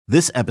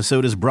This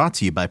episode is brought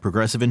to you by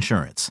Progressive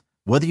Insurance.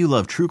 Whether you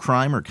love true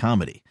crime or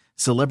comedy,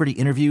 celebrity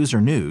interviews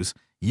or news,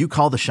 you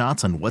call the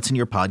shots on what's in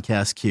your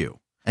podcast queue.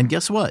 And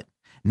guess what?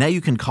 Now you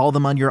can call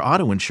them on your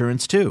auto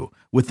insurance too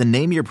with the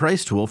Name Your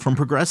Price tool from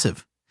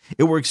Progressive.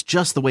 It works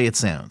just the way it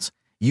sounds.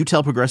 You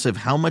tell Progressive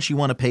how much you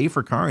want to pay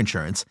for car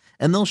insurance,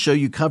 and they'll show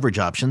you coverage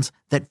options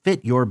that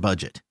fit your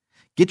budget.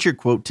 Get your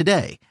quote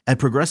today at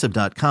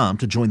Progressive.com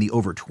to join the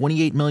over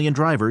 28 million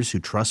drivers who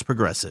trust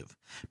Progressive.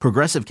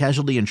 Progressive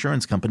Casualty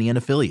Insurance Company and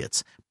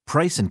Affiliates.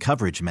 Price and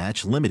coverage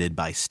match limited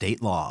by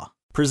state law.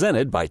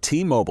 Presented by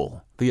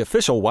T-Mobile, the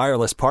official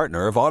wireless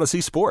partner of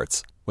Odyssey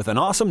Sports. With an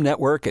awesome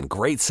network and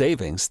great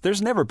savings,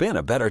 there's never been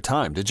a better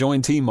time to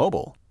join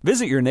T-Mobile.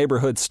 Visit your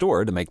neighborhood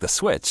store to make the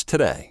switch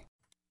today.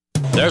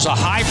 There's a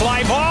high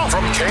fly ball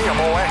from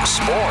KMOX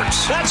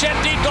Sports. That's hit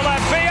deep to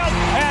left field,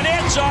 and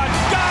it's on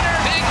Goddard.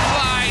 Big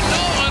fly,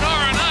 Nolan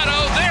Arenado.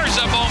 There's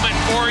a moment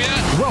for you.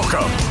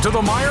 Welcome to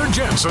the Meyer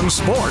Jensen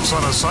Sports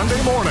on a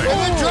Sunday morning.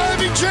 And the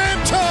driving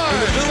jam time.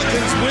 And the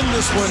Billikens win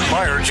this one.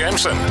 Meyer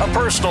Jensen, a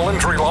personal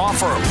injury law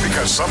firm,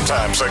 because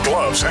sometimes the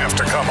gloves have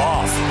to come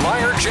off.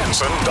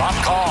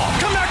 MeyerJensen.com.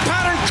 Comeback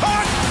pattern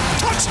caught.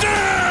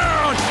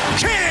 Touchdown,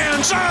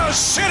 Kansas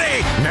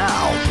City.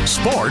 Now,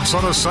 sports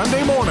on a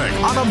Sunday morning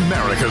on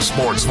America's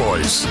Sports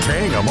Voice,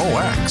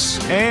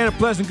 KMOX. And a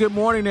pleasant good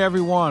morning to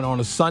everyone on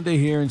a Sunday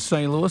here in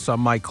St. Louis. I'm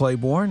Mike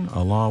Claiborne,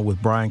 along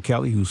with Brian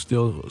Kelly, who's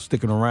still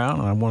sticking around.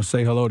 And I want to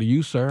say hello to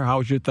you, sir. How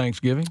was your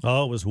Thanksgiving?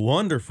 Oh, it was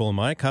wonderful,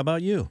 Mike. How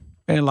about you?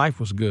 And life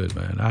was good,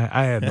 man.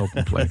 I had no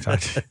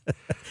complaints.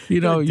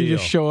 You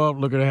just show up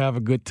looking to have a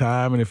good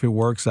time, and if it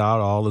works out,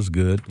 all is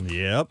good.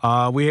 Yep.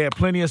 We had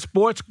plenty of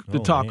sports to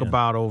talk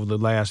about over the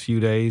last few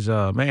days.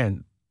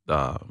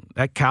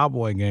 That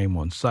Cowboy game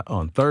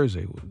on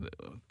Thursday,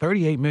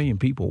 38 million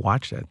people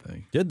watched that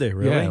thing. Did they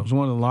really? Yeah, it was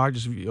one of the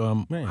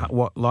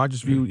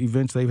largest viewed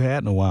events they've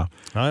had in a while.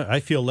 I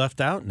feel left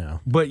out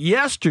now. But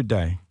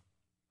yesterday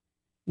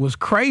was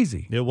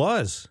crazy. It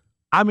was.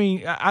 I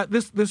mean,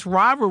 this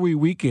rivalry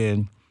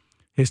weekend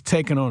has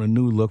taken on a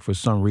new look for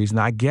some reason.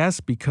 I guess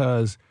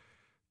because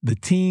the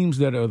teams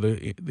that are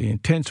the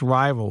intense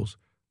rivals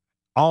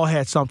all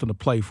had something to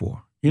play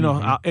for. You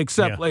know,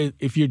 except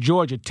if you're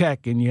Georgia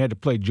Tech and you had to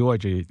play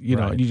Georgia,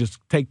 you just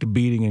take the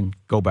beating and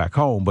go back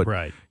home.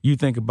 But you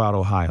think about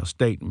Ohio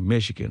State and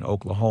Michigan,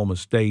 Oklahoma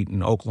State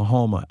and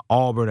Oklahoma,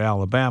 Auburn,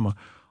 Alabama,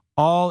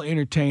 all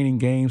entertaining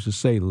games to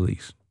say the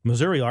least.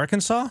 Missouri,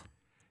 Arkansas?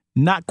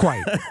 Not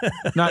quite.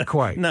 Not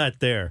quite. Not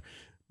there.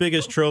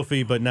 Biggest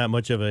trophy, but not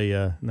much of a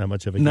game.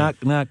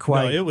 Not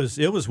quite. No,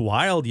 it was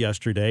wild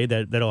yesterday.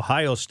 That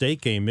Ohio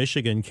State game.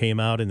 Michigan came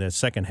out in the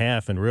second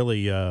half and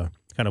really kind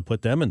of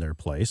put them in their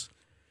place.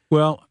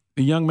 Well,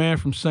 the young man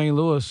from St.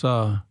 Louis,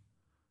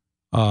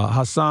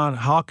 Hassan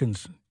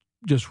Hawkins,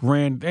 just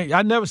ran.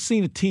 I've never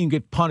seen a team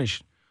get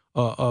punished.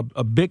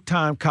 A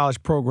big-time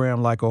college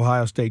program like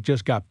Ohio State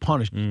just got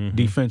punished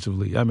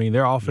defensively. I mean,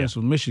 their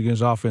offensive, Michigan's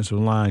offensive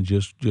line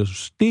just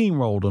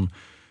steamrolled them.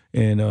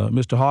 And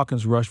Mr.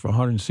 Hawkins rushed for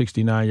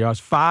 169 yards,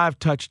 5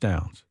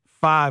 touchdowns,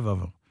 5 of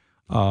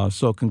them.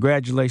 So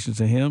congratulations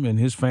to him and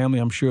his family.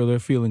 I'm sure they're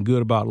feeling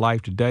good about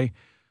life today.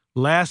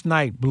 Last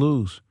night,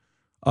 Blues.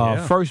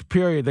 First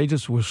period, they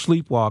just were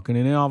sleepwalking,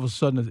 and then all of a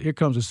sudden, here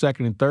comes the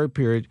second and third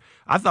period.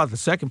 I thought the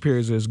second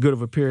period is as good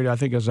of a period, I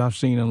think, as I've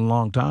seen in a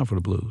long time for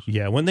the Blues.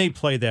 Yeah, when they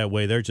play that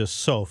way, they're just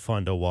so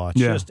fun to watch.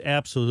 Yeah. Just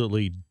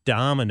absolutely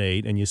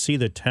dominate, and you see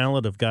the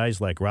talent of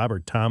guys like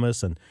Robert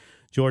Thomas and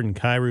Jordan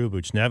Kyrou,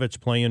 Buchnevich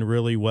playing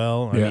really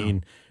well. I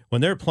mean,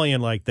 when they're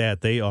playing like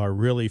that, they are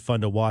really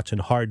fun to watch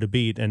and hard to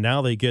beat, and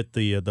now they get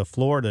the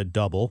Florida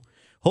double.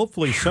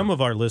 Hopefully some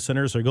of our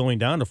listeners are going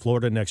down to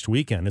Florida next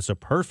weekend. It's a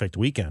perfect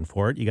weekend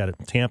for it. You got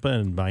Tampa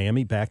and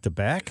Miami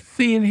back-to-back.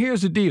 See, and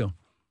here's the deal.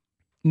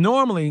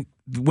 Normally,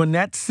 when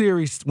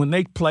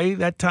they play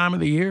that time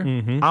of the year,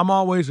 I'm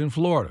always in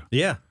Florida.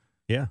 Yeah.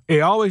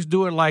 They always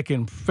do it like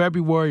in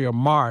February or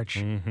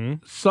March.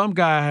 Some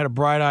guy had a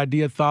bright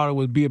idea, thought it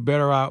would be a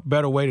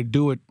better way to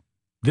do it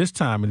this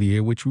time of the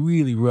year, which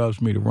really rubs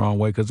me the wrong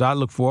way because I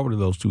look forward to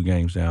those 2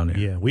 games down there.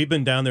 Yeah, we've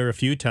been down there a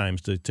few times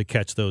to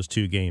catch those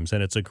 2 games,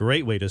 and it's a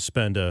great way to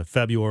spend a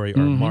February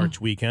or March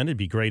weekend. It'd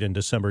be great in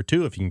December,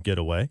 too, if you can get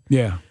away.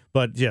 Yeah.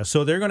 But, yeah,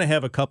 so they're going to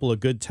have a couple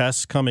of good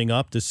tests coming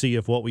up to see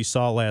if what we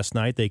saw last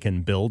night they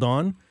can build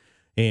on.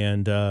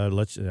 And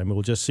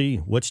we'll just see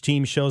which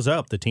team shows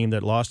up, the team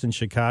that lost in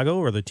Chicago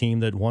or the team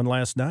that won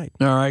last night.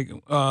 All right.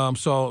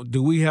 So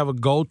do we have a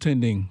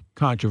goaltending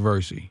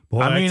controversy?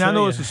 Boy, I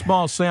know it's a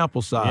small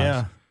sample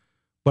size,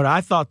 but I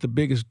thought the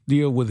biggest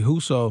deal with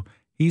Husso,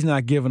 he's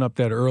not giving up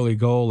that early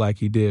goal like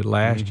he did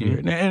last year.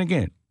 And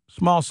again,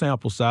 small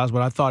sample size,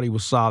 but I thought he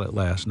was solid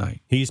last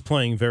night. He's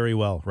playing very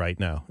well right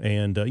now.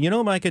 And,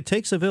 Mike, it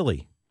takes a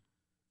Villy.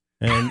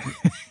 And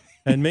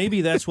And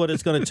maybe that's what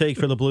it's going to take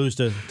for the Blues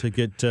to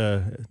get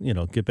back. We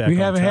on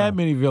haven't top. had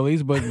many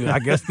Villies, but I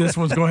guess this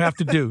one's going to have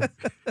to do.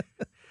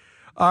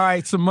 All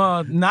right, some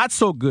not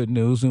so good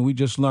news, and we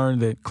just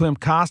learned that Clem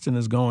Costin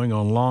is going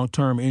on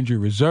long-term injury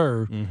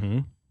reserve. Mm-hmm.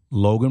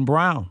 Logan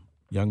Brown,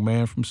 young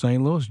man from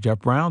St. Louis, Jeff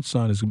Brown's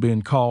son, is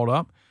being called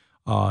up.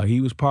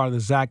 He was part of the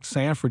Zach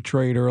Sanford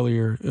trade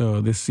earlier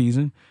this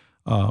season.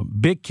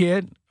 Big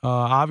kid,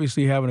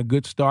 obviously having a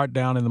good start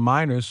down in the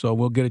minors, so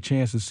we'll get a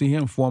chance to see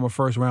him, former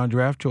first-round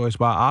draft choice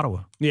by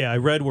Ottawa. Yeah, I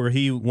read where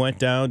he went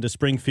down to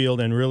Springfield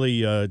and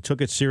really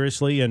took it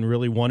seriously and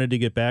really wanted to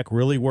get back,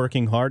 really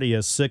working hard. He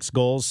has 6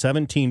 goals,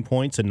 17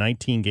 points in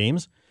 19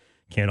 games.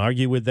 Can't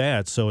argue with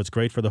that. So it's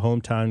great for the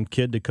hometown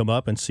kid to come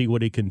up and see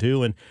what he can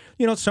do. And,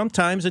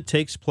 sometimes it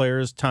takes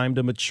players time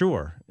to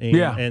mature.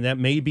 And that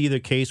may be the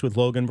case with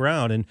Logan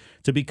Brown and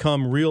to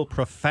become real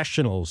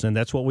professionals. And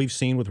that's what we've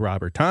seen with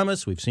Robert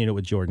Thomas. We've seen it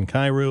with Jordan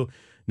Kyrou.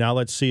 Now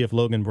let's see if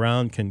Logan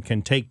Brown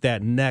can take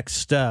that next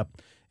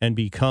step and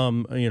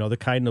become, the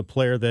kind of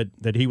player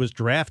that he was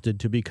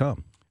drafted to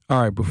become.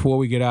 All right, before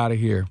we get out of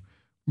here,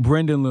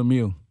 Brendan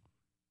Lemieux,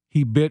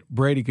 he bit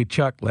Brady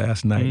Tkachuk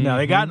last night. Now,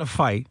 they got in a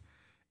fight.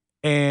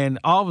 And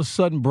all of a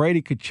sudden,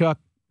 Brady Tkachuk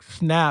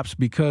snaps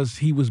because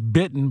he was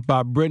bitten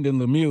by Brendan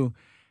Lemieux.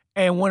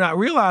 And when I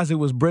realized it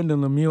was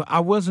Brendan Lemieux, I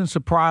wasn't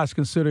surprised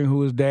considering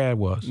who his dad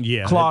was.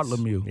 Yeah, Claude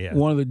Lemieux,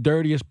 one of the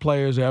dirtiest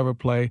players to ever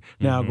play.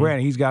 Now,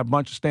 granted, he's got a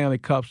bunch of Stanley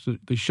Cups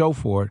to show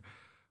for it.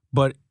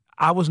 But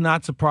I was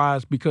not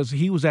surprised because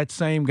he was that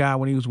same guy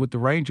when he was with the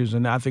Rangers.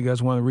 And I think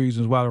that's one of the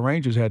reasons why the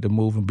Rangers had to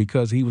move him,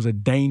 because he was a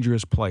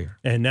dangerous player.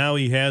 And now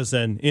he has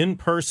an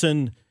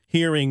in-person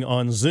hearing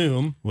on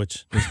Zoom,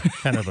 which is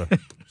kind of a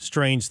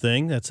strange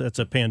thing. That's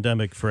a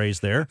pandemic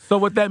phrase there. So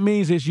what that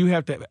means is you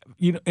have to,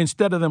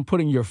 instead of them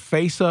putting your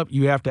face up, they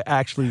have to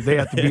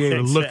be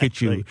able to look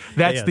at you.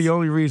 That's the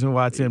only reason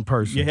why it's in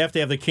person. You have to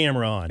have the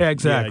camera on.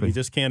 Exactly. Yeah, you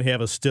just can't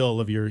have a still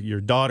of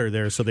your daughter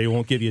there so they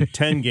won't give you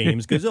 10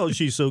 games because,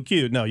 she's so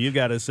cute. No, you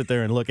got to sit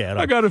there and look at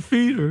her. I got to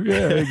feed her.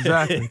 Yeah,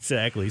 exactly.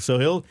 Exactly.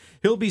 So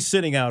he'll be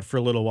sitting out for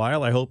a little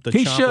while. I hope the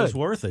chomp is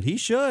worth it. He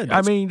should.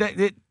 I mean,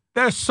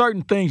 there's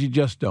certain things you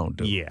just don't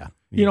do. Yeah.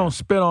 You don't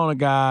spit on a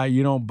guy.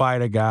 You don't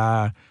bite a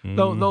guy.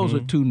 Those are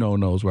 2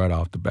 no-nos right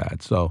off the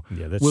bat. So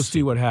we'll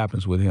see what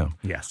happens with him.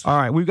 Yes. All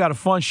right, we've got a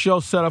fun show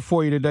set up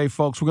for you today,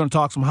 folks. We're going to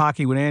talk some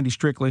hockey with Andy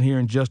Strickland here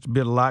in just a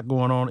bit. A lot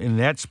going on in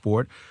that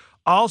sport.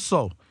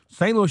 Also,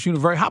 St. Louis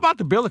University. How about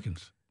the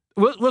Billikens?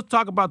 We'll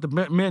talk about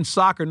the men's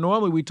soccer.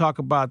 Normally we talk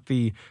about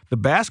the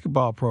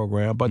basketball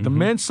program, but the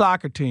men's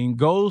soccer team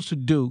goes to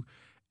Duke.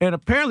 And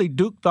apparently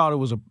Duke thought it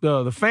was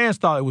the fans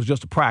thought it was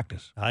just a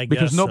practice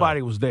because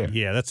nobody was there.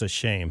 Yeah, that's a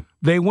shame.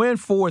 They win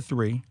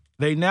 4-3.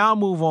 They now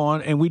move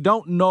on, and we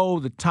don't know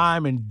the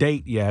time and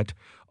date yet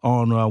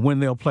on when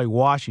they'll play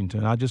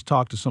Washington. I just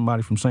talked to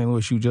somebody from St.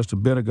 Louis U just a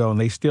bit ago,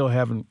 and they still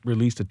haven't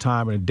released a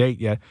time and a date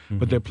yet,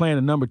 but they're playing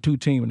the number 2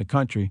 team in the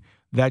country.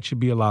 That should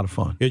be a lot of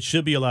fun. It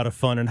should be a lot of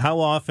fun. And how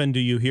often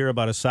do you hear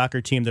about a soccer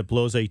team that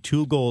blows a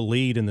 2-goal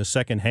lead in the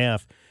second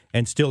half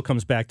and still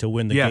comes back to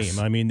win the game?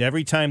 I mean,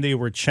 every time they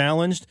were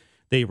challenged,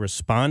 they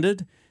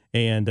responded,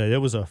 and it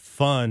was a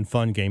fun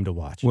game to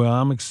watch. Well,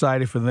 I'm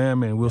excited for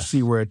them, and we'll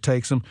see where it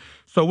takes them.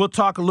 So we'll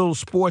talk a little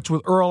sports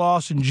with Earl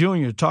Austin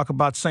Jr., talk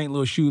about St.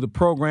 Louis U, the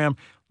program.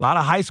 A lot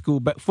of high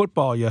school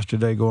football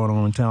yesterday going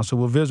on in town, so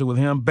we'll visit with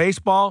him.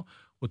 Baseball,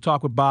 we'll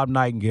talk with Bob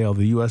Nightingale,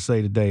 the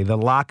USA Today. The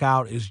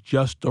lockout is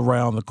just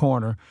around the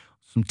corner.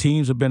 Some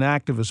teams have been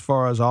active as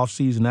far as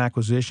off-season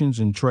acquisitions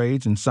and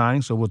trades and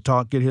signings, so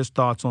we'll get his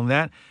thoughts on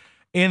that.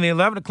 In the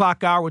 11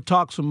 o'clock hour, we'll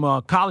talk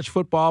some college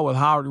football with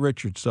Howard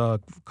Richards,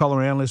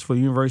 color analyst for the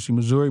University of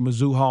Missouri,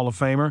 Mizzou Hall of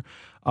Famer.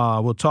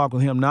 We'll talk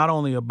with him not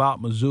only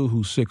about Mizzou,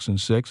 who's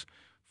 6-6,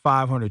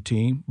 500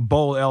 team,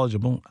 bowl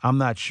eligible. I'm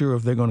not sure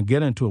if they're going to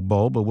get into a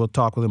bowl, but we'll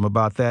talk with him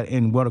about that.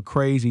 And what a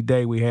crazy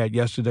day we had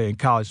yesterday in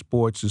college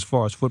sports as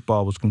far as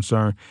football was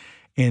concerned.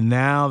 And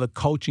now the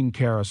coaching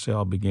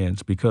carousel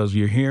begins because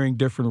you're hearing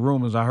different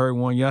rumors. I heard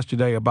one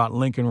yesterday about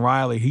Lincoln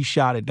Riley. He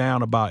shot it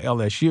down about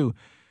LSU.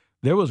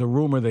 There was a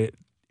rumor that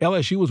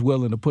LSU was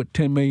willing to put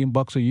 $10 million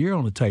a year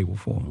on the table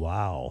for him.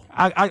 Wow.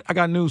 I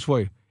got news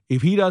for you.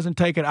 If he doesn't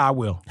take it, I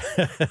will.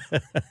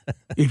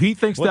 If he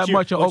thinks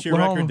much of Oklahoma. What's your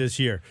record this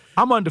year?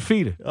 I'm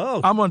undefeated.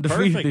 I'm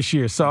undefeated this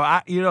year.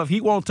 So, if he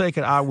won't take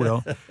it, I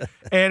will.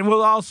 And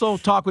we'll also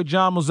talk with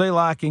John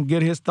Mozeliak and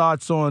get his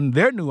thoughts on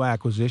their new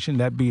acquisition,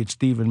 that be it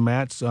Steven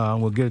Matz.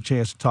 We'll get a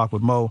chance to talk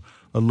with Mo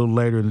a little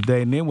later in the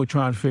day. And then we're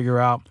trying to figure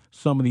out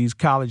some of these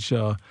college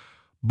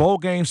bowl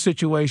game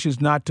situations,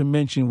 not to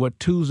mention what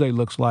Tuesday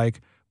looks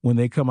like when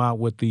they come out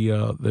with the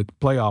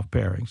playoff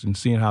pairings and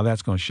seeing how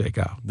that's going to shake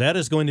out. That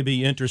is going to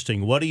be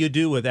interesting. What do you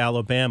do with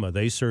Alabama?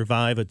 They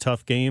survive a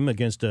tough game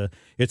against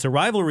it's a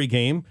rivalry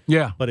game.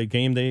 Yeah. But a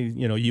game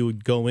you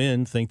would go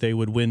in, think they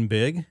would win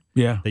big.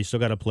 Yeah. They still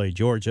got to play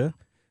Georgia.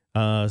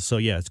 It's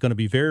going to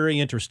be very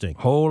interesting.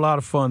 Whole lot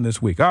of fun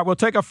this week. All right, we'll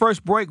take our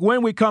first break.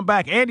 When we come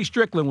back, Andy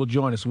Strickland will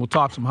join us, and we'll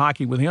talk some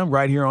hockey with him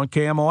right here on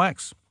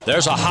KMOX.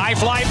 There's a high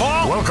fly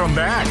ball. Welcome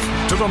back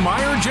to the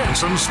Meyer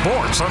Jensen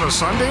Sports on a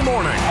Sunday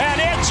morning. And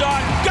it's on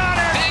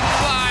Goddard. Big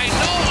fly,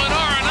 Nolan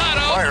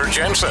Arenado. Meyer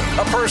Jensen,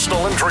 a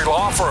personal injury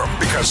law firm,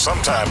 because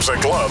sometimes the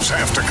gloves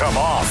have to come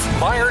off.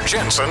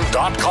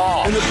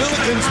 MeyerJensen.com. And the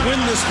Billikens win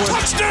this one.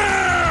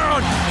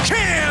 Touchdown,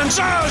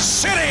 Kansas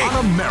City.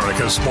 On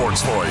America's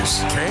Sports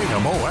Voice,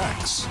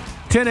 KMOX.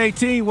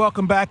 10:18,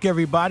 welcome back,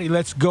 everybody.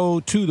 Let's go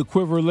to the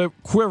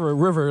Quiver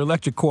River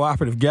Electric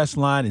Cooperative guest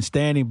line, and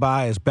standing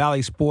by is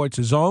Bally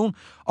Sports' own,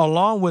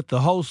 along with the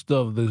host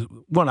of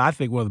I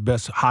think one of the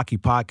best hockey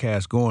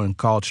podcasts going,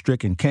 called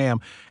Strick and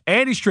Cam.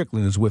 Andy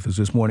Strickland is with us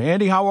this morning.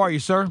 Andy, how are you,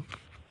 sir?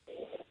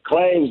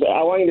 Claims,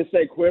 I want you to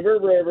say Quiver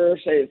River,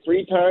 say it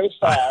 3 times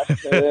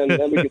fast, and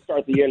then we can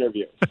start the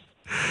interview.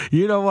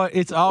 You know what?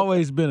 It's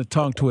always been a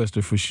tongue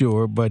twister for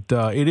sure, but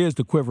it is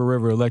the Quiver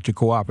River Electric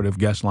Cooperative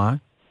guest line.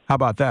 How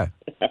about that?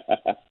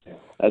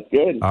 That's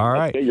good. All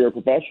right. You're a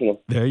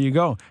professional. There you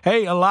go.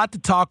 Hey, a lot to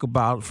talk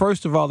about.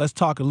 First of all, let's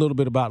talk a little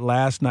bit about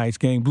last night's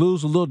game.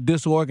 Blues a little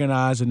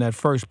disorganized in that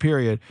first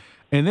period.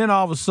 And then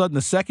all of a sudden,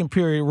 the second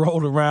period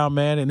rolled around,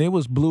 man, and it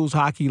was Blues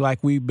hockey like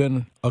we've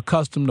been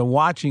accustomed to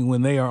watching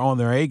when they are on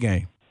their A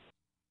game.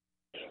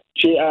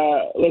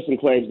 Listen,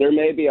 Clay, there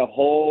may be a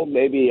hole,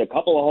 maybe a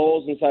couple of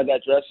holes inside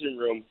that dressing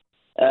room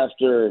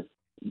after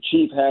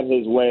Chief had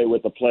his way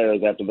with the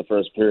players after the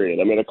first period.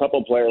 I mean, a couple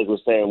of players were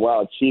saying,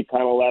 wow, Chief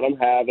kind of let him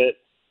have it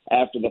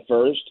after the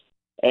first.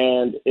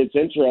 And it's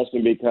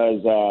interesting because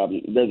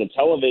there's a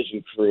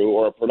television crew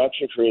or a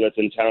production crew that's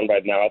in town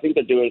right now. I think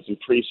they're doing some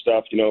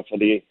pre-stuff, for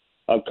the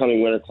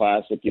upcoming Winter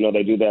Classic.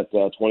 They do that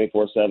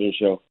 24/7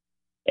 show.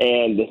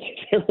 And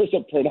there was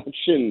a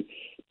production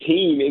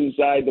team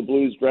inside the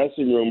Blues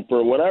dressing room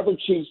for whatever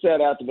Chief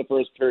said after the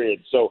first period.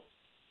 So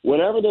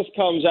whenever this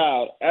comes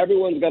out,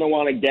 everyone's going to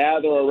want to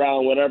gather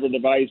around whatever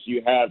device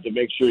you have to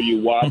make sure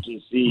you watch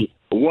and see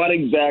what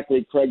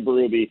exactly Craig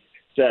Berube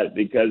said,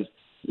 because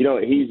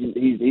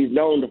he's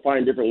known to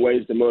find different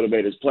ways to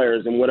motivate his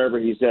players, and whatever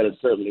he said, it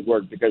certainly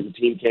worked because the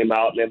team came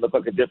out and they looked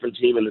like a different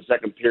team in the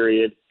second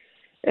period,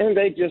 and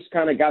they just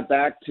kind of got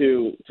back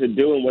to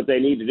doing what they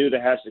need to do to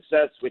have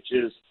success, which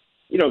is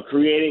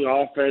creating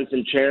offense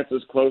and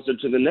chances closer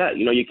to the net.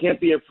 You can't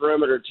be a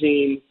perimeter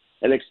team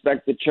and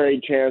expect to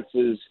trade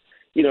chances.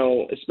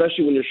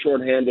 Especially when you're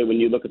shorthanded, when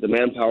you look at the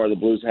manpower the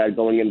Blues had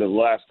going into the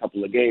last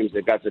couple of games.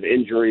 They've got some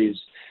injuries.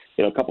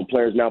 A couple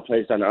players now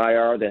placed on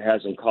IR. They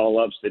had some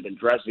call-ups. They've been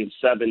dressing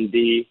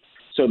 7D.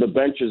 So the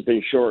bench has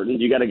been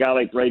shortened. You got a guy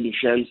like Brayden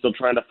Schenn still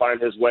trying to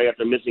find his way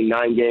after missing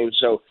 9 games.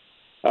 So,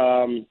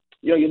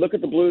 you look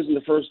at the Blues in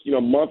the first,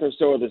 month or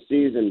so of the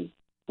season,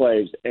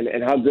 plays,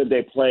 and how good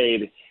they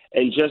played,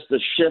 and just the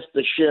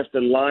shift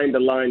and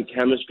line-to-line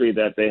chemistry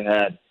that they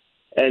had.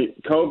 And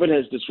COVID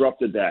has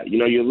disrupted that.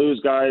 You lose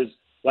guys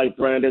like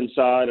Brandon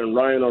Saad and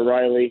Ryan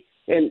O'Reilly.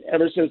 And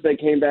ever since they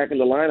came back in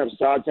the lineup,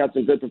 Saad's had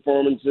some good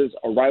performances.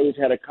 O'Reilly's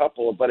had a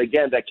couple. But,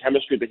 again, that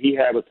chemistry that he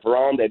had with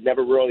Perron, they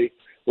never really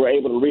were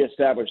able to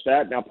reestablish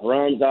that. Now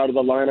Perron's out of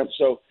the lineup.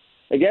 So,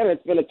 again,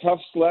 it's been a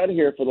tough sled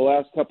here for the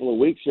last couple of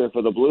weeks here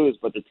for the Blues.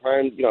 But they're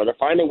trying, they're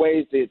finding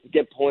ways to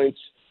get points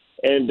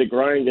and to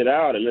grind it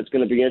out. And it's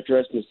going to be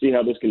interesting to see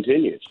how this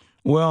continues.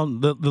 Well,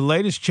 the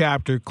latest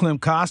chapter, Clem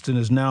Costin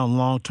is now in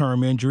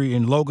long-term injury,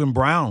 and Logan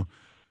Brown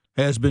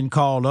has been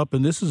called up.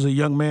 And this is a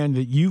young man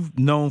that you've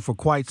known for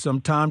quite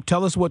some time.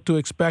 Tell us what to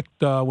expect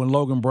when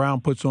Logan Brown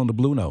puts on the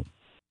blue note.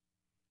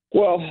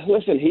 Well,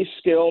 listen, he's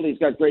skilled. He's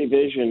got great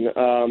vision.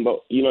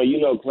 But,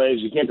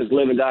 Claves, you can't just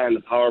live and die on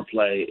the power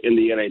play in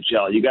the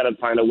NHL. You got to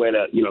find a way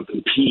to,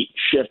 compete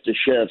shift to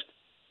shift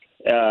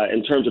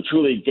in terms of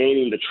truly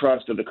gaining the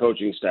trust of the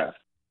coaching staff.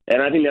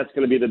 And I think that's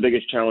going to be the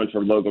biggest challenge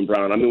for Logan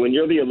Brown. I mean, when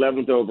you're the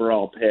 11th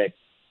overall pick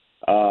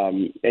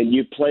and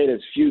you've played as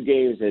few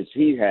games as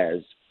he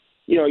has,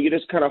 you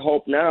just kind of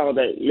hope now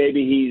that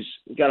maybe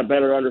he's got a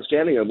better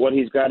understanding of what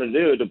he's got to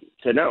do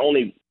to not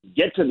only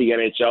get to the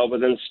NHL, but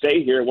then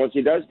stay here once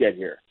he does get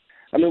here.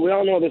 I mean, we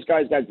all know this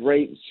guy's got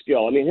great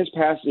skill. I mean, his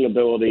passing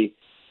ability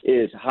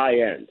is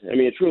high end. I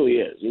mean, it truly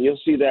is. And you'll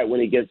see that when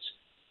he gets,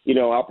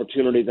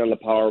 opportunities on the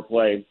power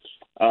play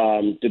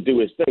to do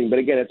his thing. But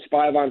again, it's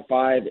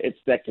 5-on-5. It's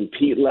that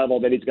compete level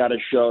that he's got to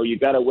show. You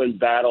got to win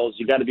battles.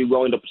 You got to be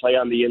willing to play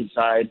on the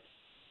inside.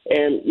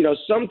 And,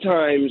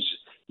 sometimes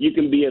you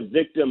can be a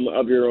victim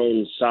of your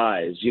own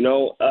size.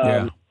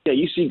 Yeah,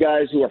 you see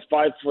guys who are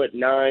 5'9",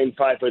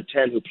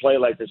 5'10", who play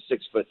like they're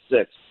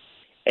 6'6",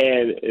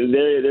 and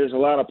there's a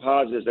lot of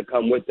positives that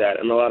come with that,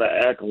 and a lot of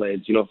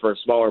accolades, for a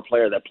smaller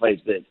player that plays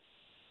big.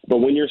 But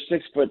when you're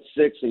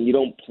 6'6" and you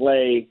don't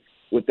play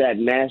with that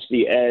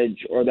nasty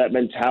edge or that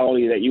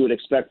mentality that you would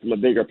expect from a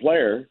bigger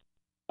player,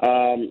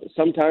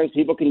 sometimes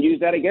people can use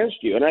that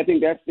against you, and I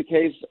think that's the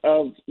case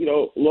of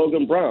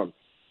Logan Brown.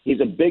 He's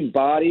a big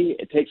body.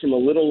 It takes him a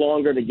little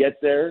longer to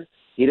get there.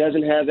 He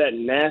doesn't have that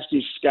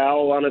nasty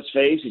scowl on his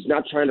face. He's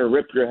not trying to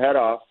rip your head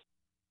off.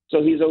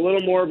 So he's a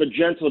little more of a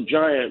gentle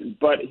giant,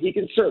 but he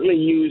can certainly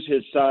use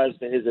his size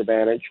to his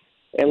advantage.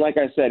 And like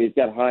I said, he's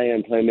got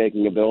high-end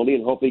playmaking ability,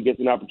 and hopefully he gets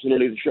an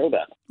opportunity to show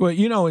that. Well,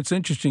 it's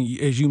interesting.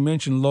 As you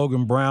mentioned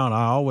Logan Brown,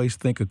 I always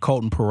think of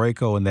Colton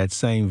Parayko in that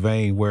same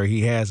vein where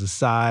he has a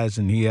size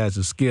and he has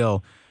a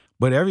skill.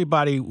 But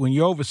everybody, when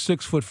you're over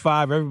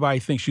 6'5", everybody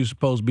thinks you're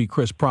supposed to be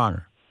Chris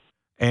Pronger.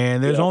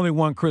 And there's only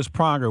one Chris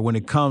Pronger when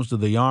it comes to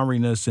the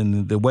orneriness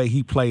and the way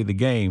he played the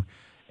game.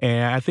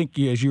 And I think,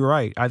 as you're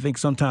right, I think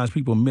sometimes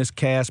people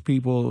miscast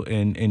people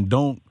and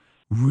don't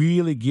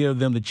really give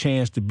them the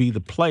chance to be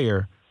the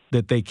player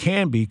that they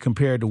can be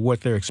compared to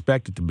what they're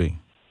expected to be.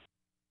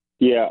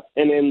 Yeah,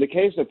 and in the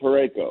case of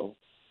Parayko,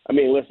 I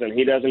mean, listen,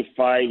 he doesn't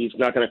fight. He's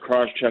not going to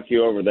cross-check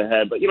you over the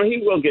head. But,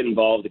 he will get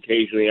involved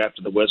occasionally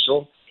after the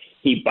whistle.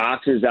 He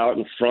boxes out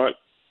in front.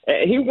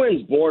 He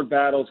wins board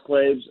battles,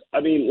 Claves. I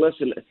mean,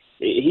 listen,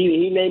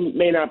 he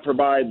may not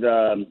provide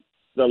the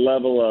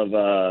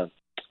level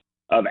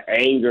of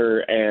anger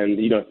and,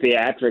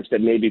 theatrics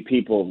that maybe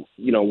people,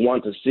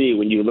 want to see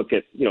when you look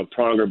at,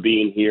 Pronger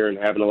being here and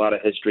having a lot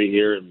of history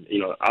here. And,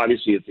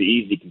 obviously it's the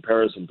easy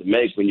comparison to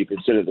make when you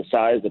consider the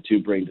size the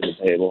two bring to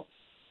the table.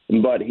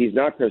 But he's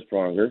not Chris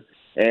Pronger,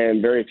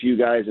 and very few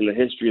guys in the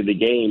history of the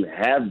game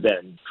have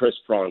been Chris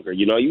Pronger.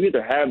 You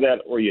either have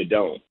that or you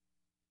don't,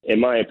 in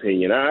my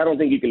opinion. I don't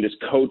think you can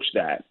just coach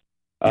that.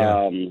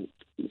 Yeah.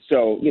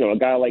 So, a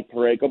guy like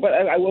Parayko, but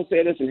I will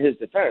say this in his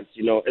defense,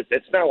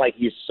 it's not like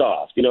he's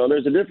soft.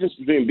 There's a difference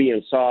between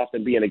being soft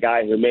and being a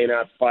guy who may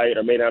not fight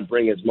or may not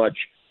bring as much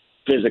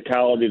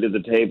physicality to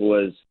the table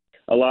as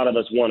a lot of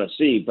us want to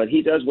see. But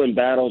he does win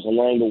battles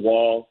along the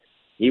wall.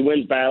 He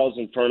wins battles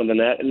in front of the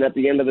net. And at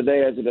the end of the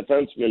day, as a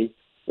defenseman,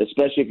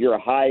 especially if you're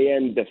a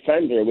high-end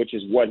defender, which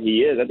is what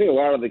he is, I think a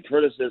lot of the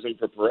criticism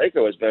for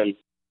Parayko has been,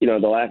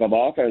 the lack of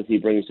offense he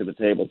brings to the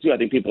table, too. I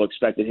think people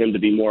expected him to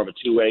be more of a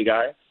two-way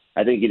guy.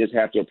 I think you just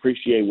have to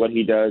appreciate what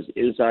he does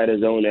inside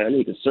his own end.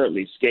 He can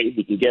certainly skate.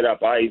 He can get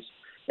up ice.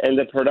 And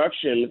the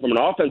production, from an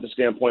offensive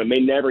standpoint, may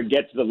never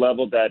get to the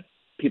level that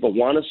people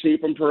want to see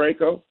from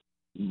Parayko.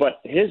 But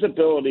his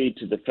ability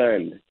to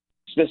defend,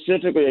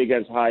 specifically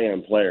against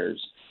high-end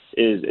players,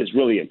 is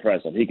really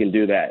impressive. He can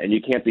do that, and you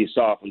can't be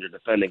soft when you're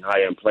defending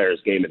high-end players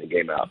game in and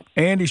game out.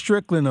 Andy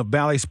Strickland of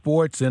Bally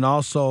Sports and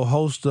also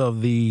host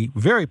of the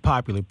very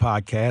popular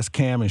podcast,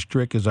 Cam and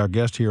Strick, is our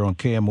guest here on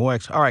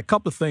KMOX. All right, a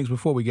couple of things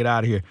before we get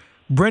out of here.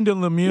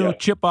 Brendan Lemieux,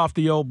 chip off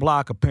the old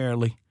block,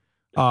 apparently,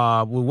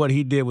 with what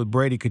he did with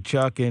Brady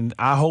Tkachuk, and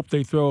I hope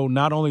they throw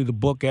not only the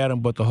book at him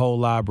but the whole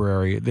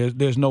library.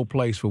 There's no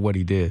place for what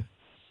he did.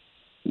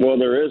 Well,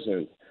 there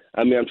isn't.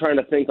 I mean, I'm trying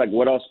to think,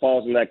 what else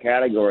falls in that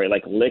category,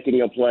 like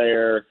licking a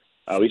player.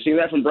 We've seen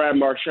that from Brad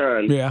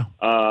Marchand. Yeah.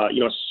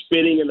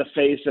 Spitting in the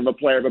face of a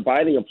player, but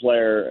biting a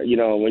player,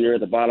 when you're at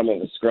the bottom of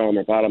a scrum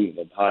or bottom of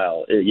a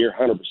pile, you're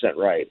 100%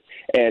 right.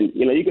 And,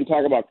 you can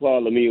talk about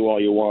Claude Lemieux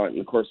all you want. And,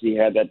 of course, he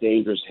had that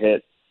dangerous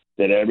hit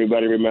that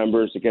everybody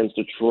remembers against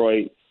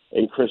Detroit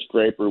and Chris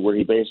Draper, where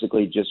he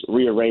basically just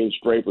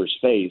rearranged Draper's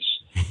face.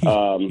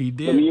 He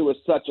did. Lemieux was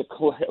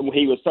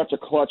such a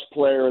clutch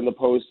player in the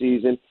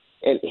postseason.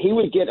 And he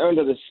would get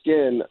under the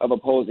skin of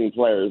opposing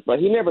players, but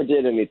he never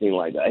did anything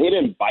like that. He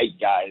didn't bite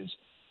guys.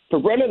 For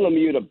Brendan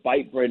Lemieux to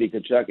bite Brady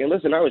Tkachuk, and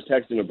listen, I was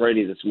texting to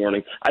Brady this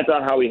morning. I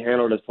thought how he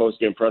handled his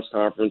post-game press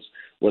conference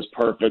was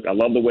perfect. I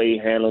love the way he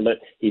handled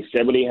it. He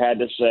said what he had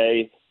to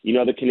say.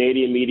 The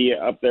Canadian media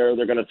up there,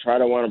 they're going to try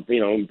to want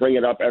to, bring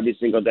it up every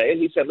single day.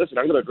 And he said, listen,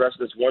 I'm going to address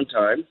this one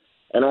time,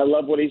 and I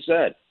love what he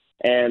said.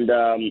 And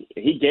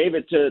he gave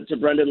it to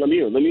Brendan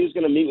Lemieux. Lemieux's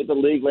going to meet with the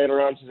league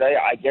later on today.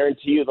 I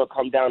guarantee you they'll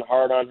come down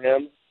hard on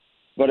him.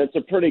 But it's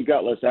a pretty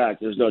gutless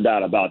act. There's no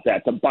doubt about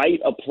that. To bite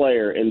a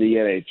player in the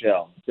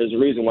NHL, there's a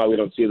reason why we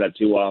don't see that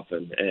too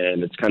often,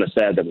 and it's kind of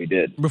sad that we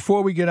did.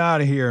 Before we get out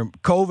of here,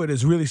 COVID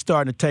is really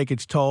starting to take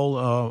its toll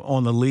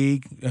on the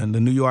league, and the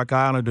New York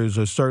Islanders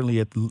are certainly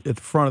at the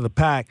front of the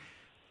pack.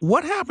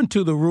 What happened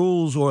to the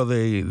rules or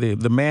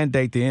the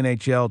mandate the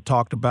NHL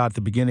talked about at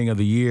the beginning of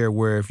the year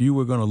where if you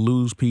were going to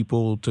lose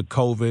people to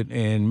COVID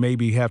and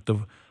maybe have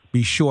to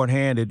be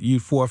shorthanded, you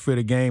forfeit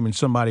a game and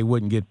somebody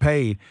wouldn't get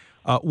paid?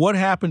 What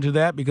happened to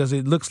that? Because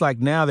it looks like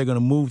now they're going to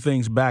move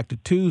things back to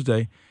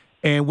Tuesday.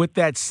 And with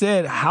that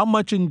said, how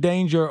much in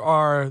danger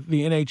are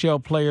the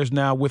NHL players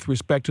now with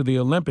respect to the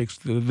Olympics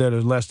that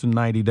are less than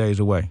 90 days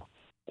away?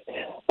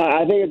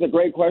 I think it's a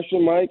great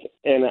question, Mike,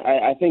 and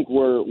I think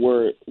we're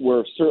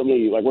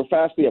certainly we're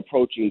fastly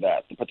approaching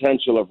that, the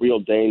potential of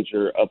real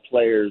danger of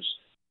players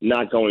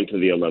not going to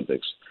the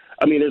Olympics.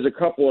 I mean, there's a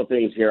couple of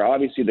things here.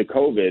 Obviously, the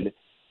COVID,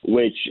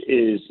 which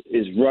is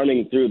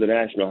running through the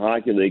National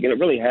Hockey League, and it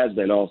really has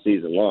been all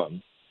season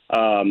long.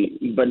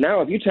 But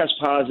now, if you test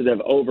positive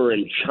over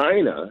in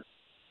China,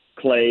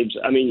 Claves,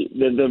 I mean,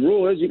 the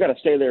rule is you got to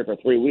stay there for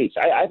 3 weeks.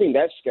 I think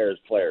that scares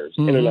players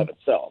in and of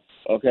itself.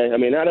 Okay, I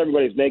mean, not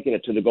everybody's making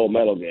it to the gold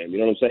medal game. You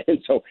know what I'm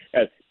saying? So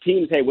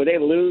teams, hey, when they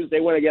lose, they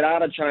want to get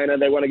out of China.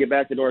 They want to get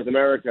back to North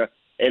America.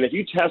 And if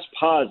you test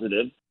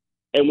positive,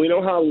 and we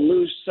know how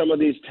loose some of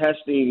these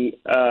testing,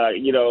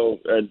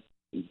 the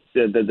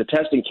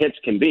testing kits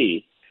can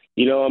be.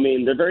 I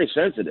mean, they're very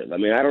sensitive. I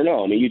mean, I don't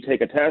know. I mean, you take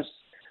a test,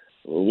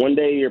 one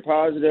day you're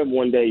positive,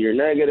 one day you're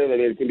negative. I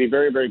mean, it can be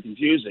very, very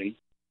confusing.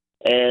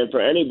 And for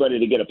anybody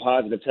to get a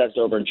positive test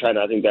over in China,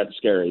 I think that's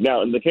scary.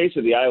 Now, in the case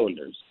of the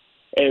Islanders,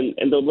 and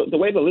the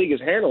way the league is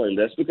handling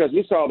this, because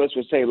we saw this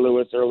with St.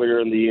 Louis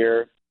earlier in the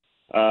year,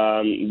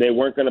 they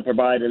weren't going to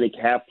provide any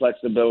cap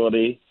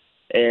flexibility.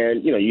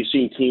 And, you've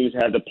seen teams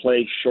have to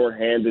play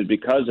shorthanded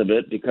because of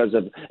it,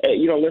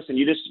 listen,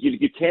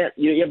 you can't,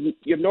 you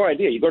have no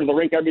idea. You go to the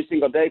rink every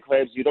single day,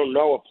 Claves, you don't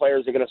know if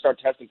players are going to start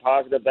testing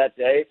positive that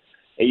day,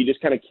 and you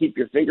just kind of keep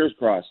your fingers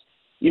crossed.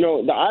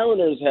 the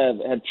Islanders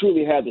have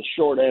truly had the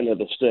short end of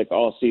the stick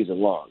all season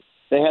long.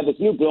 They had this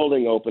new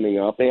building opening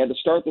up. They had to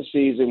start the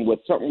season with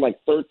something like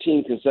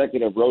 13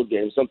 consecutive road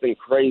games, something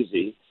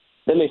crazy.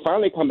 Then they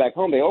finally come back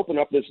home. They open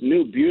up this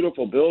new,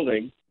 beautiful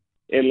building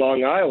in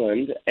Long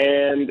Island,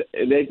 and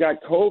they've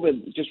got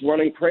COVID just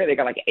running crazy. They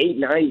got like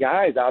 8-9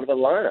 guys out of the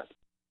lineup.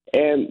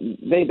 And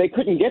they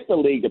couldn't get the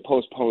league to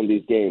postpone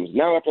these games.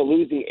 Now, after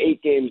losing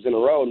 8 games in a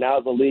row, now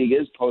the league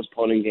is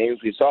postponing games.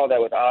 We saw that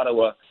with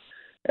Ottawa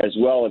as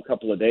well a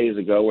couple of days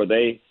ago, where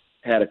they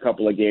had a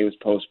couple of games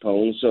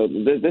postponed. So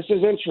this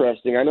is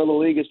interesting. I know the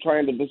league is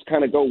trying to just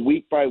kind of go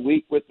week by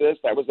week with this.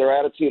 That was their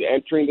attitude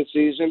entering the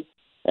season.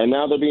 And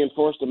now they're being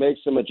forced to make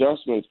some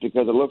adjustments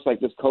because it looks like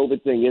this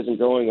COVID thing isn't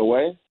going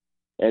away.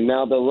 And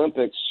now the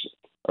Olympics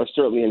are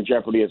certainly in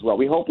jeopardy as well.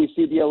 We hope we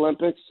see the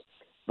Olympics,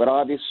 but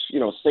obviously,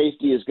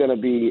 safety is going to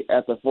be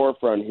at the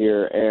forefront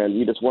here. And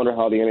you just wonder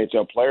how the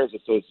NHL Players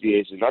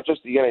Association, not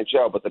just the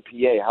NHL, but the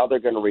PA, how they're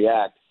going to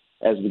react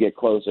as we get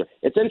closer.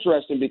 It's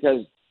interesting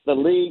because the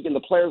league and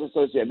the Players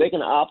Association, they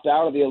can opt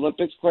out of the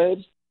Olympics,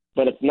 Claves,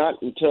 but it's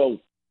not until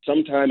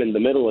sometime in the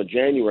middle of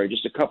January,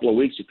 just a couple of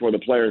weeks before the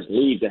players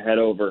leave to head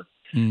over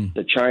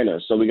to China.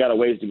 So we got a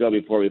ways to go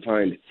before we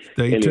find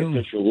any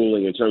official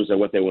ruling in terms of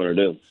what they want to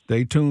do.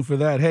 Stay tuned for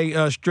that. Hey,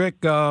 Strick,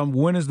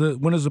 when is the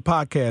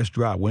podcast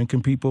drop? When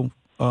can people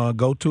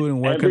go to it, and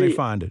where can they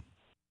find it?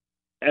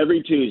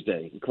 Every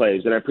Tuesday,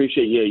 Claves, and I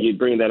appreciate you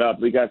bringing that up.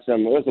 We have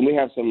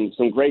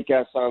some great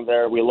guests on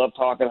there. We love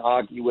talking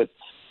hockey with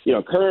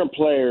current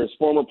players,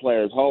 former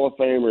players, Hall of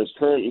Famers,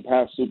 current and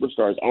past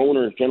superstars,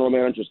 owners, general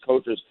managers,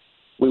 coaches.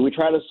 We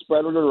try to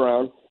spread it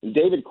around.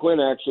 David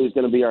Quinn actually is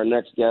going to be our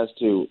next guest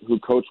who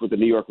coached with the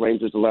New York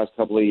Rangers the last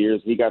couple of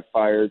years. He got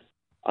fired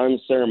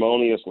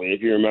unceremoniously,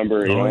 if you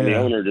remember. The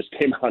owner just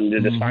came out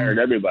and just fired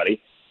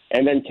everybody.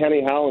 And then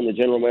Kenny Holland, the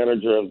general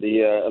manager of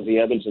the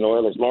Edmonton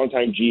Oilers,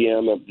 longtime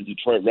GM of the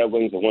Detroit Red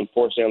Wings that won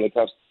 4 Stanley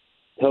Cups,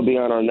 he'll be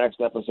on our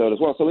next episode as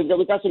well. So we've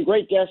got some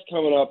great guests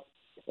coming up,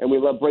 and we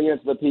love bringing it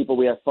to the people.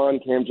 We have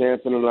fun, Cam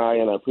Jansen and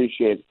I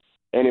appreciate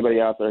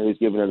anybody out there who's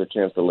giving it a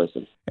chance to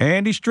listen.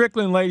 Andy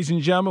Strickland, ladies and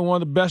gentlemen,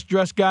 one of the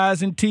best-dressed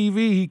guys in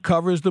TV. He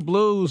covers the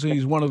Blues, and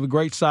he's one of the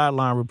great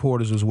sideline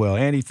reporters as well.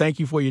 Andy, thank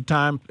you for your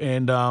time,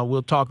 and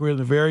we'll talk in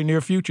the very near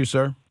future,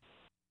 sir.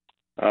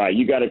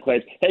 You got it,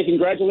 Clay. Hey,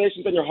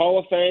 congratulations on your Hall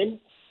of Fame.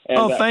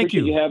 And, thank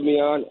you. You having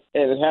me on,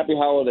 and happy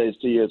holidays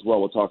to you as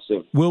well. We'll talk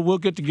soon. We'll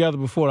get together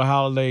before the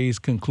holidays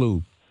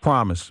conclude.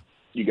 Promise.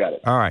 You got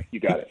it. All right. You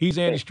got it. He's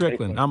Andy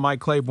Strickland. I'm Mike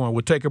Claiborne.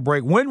 We'll take a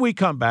break. When we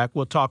come back,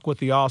 we'll talk with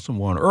the awesome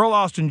one, Earl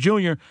Austin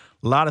Jr. A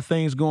lot of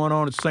things going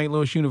on at St.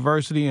 Louis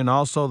University, and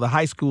also the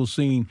high school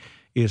scene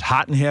is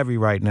hot and heavy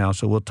right now.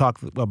 So we'll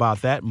talk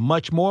about that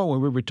much more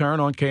when we return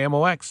on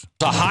KMOX.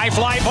 The high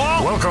fly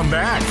ball. Welcome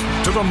back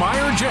to the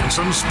Meyer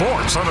Jensen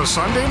Sports on a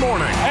Sunday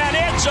morning.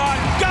 And it's on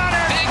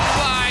Gunner. Big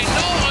fly,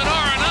 Nolan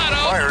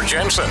Arenado. Meyer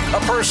Jensen, a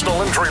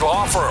personal injury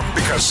law firm,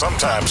 because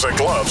sometimes the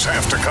gloves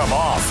have to come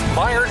off.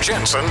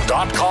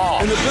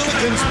 MeyerJensen.com. And the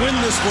Billikens win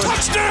this one.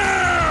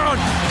 Touchdown,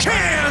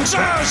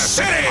 Kansas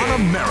City.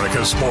 On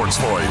America's Sports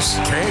Voice,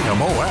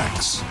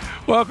 KMOX.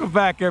 Welcome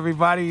back,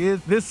 everybody.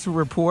 This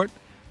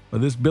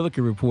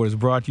Billiken Report is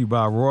brought to you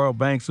by Royal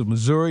Banks of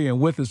Missouri,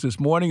 and with us this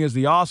morning is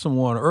the awesome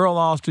one, Earl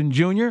Austin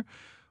Jr.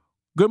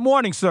 Good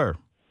morning, sir.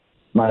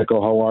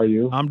 Michael, how are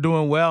you? I'm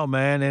doing well,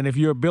 man, and if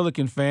you're a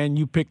Billiken fan,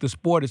 you picked the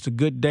sport. It's a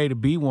good day to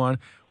be one.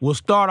 We'll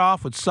start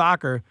off with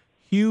soccer.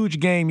 Huge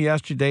game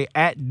yesterday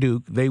at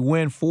Duke. They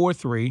win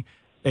 4-3.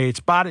 They had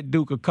spotted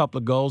Duke a couple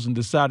of goals and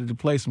decided to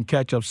play some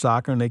catch-up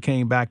soccer, and they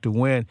came back to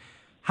win.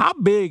 How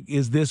big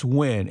is this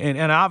win?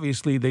 And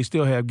obviously they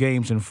still have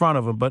games in front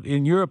of them, but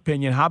in your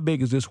opinion, how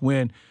big is this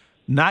win,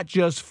 not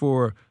just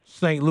for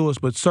St. Louis,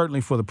 but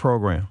certainly for the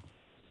program?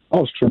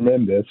 Oh, it's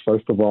tremendous.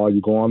 First of all,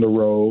 you go on the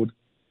road,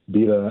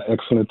 beat an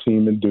excellent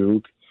team in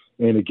Duke,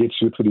 and it gets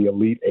you to the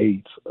Elite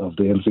Eight of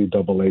the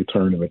NCAA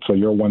tournament. So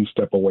you're one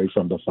step away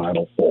from the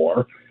Final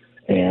Four.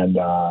 And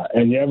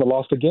you haven't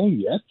lost a game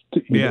yet.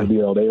 Yeah.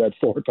 They had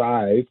 4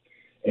 ties.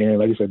 And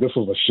like I said, this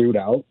was a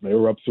shootout. They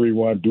were up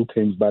 3-1. Duke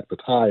came back to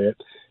tie it,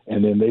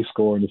 and then they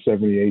score in the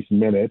 78th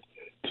minute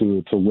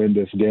to win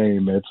this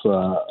game. It's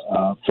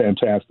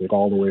fantastic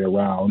all the way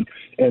around.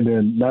 And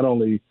then not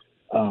only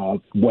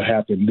what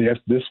happened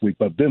this week,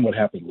 but then what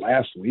happened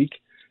last week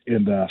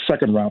in the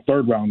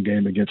third round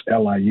game against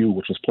LIU,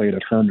 which was played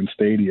at Herman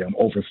Stadium,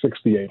 over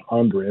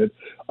 6,800,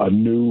 a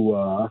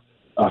new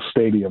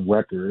stadium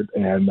record,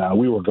 and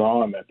we were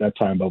gone at that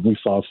time, but we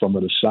saw some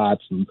of the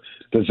shots, and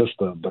there's just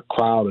the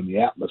crowd and the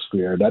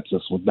atmosphere. That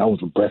was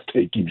a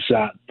breathtaking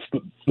shot.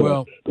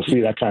 To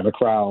see that kind of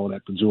crowd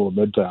at the Jewel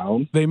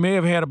Midtown. They may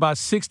have had about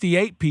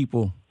 68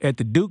 people at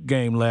the Duke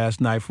game last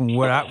night, from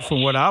what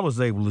I was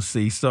able to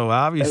see. So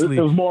obviously,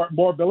 there was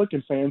more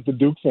Billiken fans than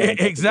Duke fans.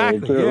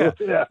 Exactly,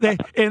 yeah.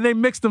 They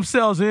mixed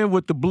themselves in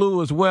with the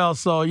blue as well.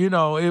 So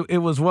it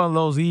was one of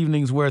those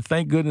evenings where,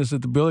 thank goodness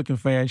that the Billiken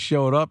fans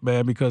showed up,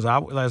 man. Because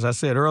as I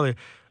said earlier,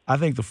 I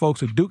think the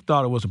folks at Duke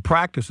thought it was a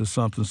practice or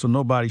something, so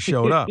nobody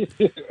showed up.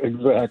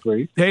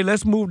 Exactly. Hey,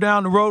 let's move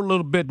down the road a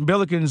little bit.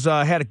 Billikens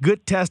had a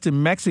good test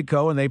in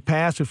Mexico, and they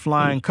passed with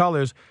flying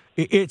colors.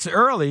 It's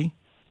early,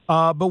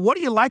 but what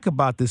do you like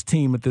about this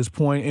team at this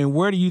point, and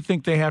where do you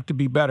think they have to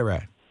be better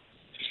at?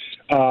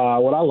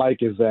 What I like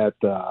is that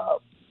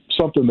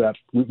something that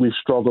we've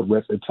struggled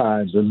with at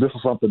times, and this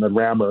is something that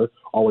Rammer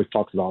always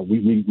talks about.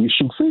 We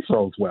shoot free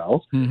throws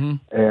well, and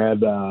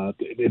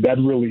that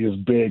really is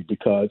big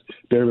because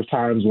there were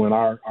times when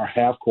our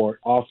half-court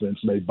offense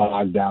may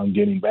bog down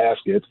getting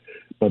baskets,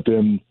 but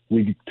then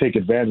we take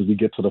advantage. We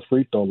get to the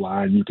free throw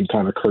line, you can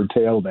kind of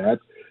curtail that,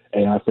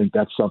 and I think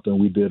that's something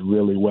we did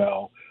really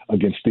well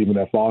against Stephen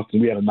F. Austin.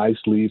 We had a nice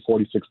lead,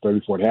 46-34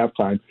 at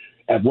halftime.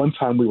 At one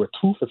time, we were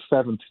 2 for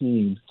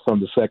 17 from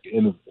the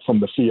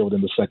field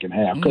in the second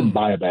half. Couldn't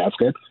buy a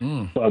basket,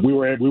 but we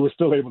were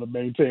still able to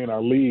maintain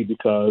our lead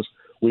because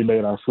we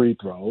made our free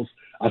throws.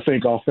 I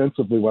think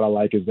offensively, what I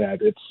like is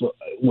that it's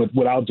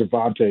without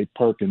Javonte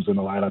Perkins in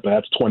the lineup,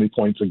 that's 20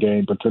 points a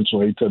game,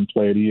 potentially 10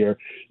 play of the year.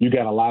 You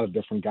got a lot of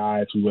different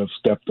guys who have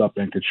stepped up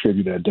and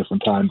contributed at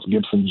different times.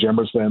 Gibson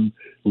Jimerson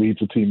leads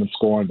the team in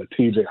scoring, but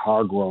TJ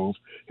Hargrove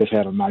has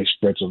had a nice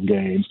stretch of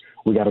games.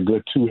 We got a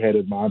good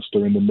two-headed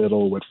monster in the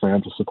middle with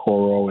Francis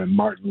Okoro and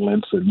Martin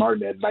Linson.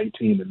 Martin had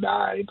 19 and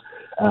 9,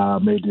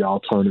 made the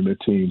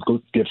all-tournament team.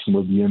 Gibson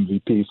was the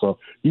MVP. So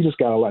you just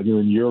got a lot.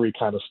 And Yuri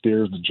kind of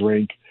steers the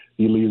drink.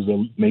 He leads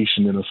the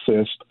nation in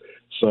assists.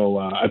 So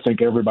I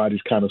think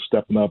everybody's kind of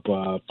stepping up.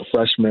 The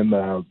freshman,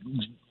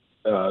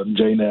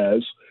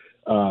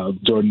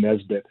 Jordan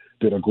Nesbitt,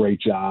 did a great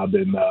job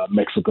in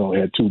Mexico,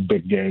 had 2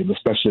 big games,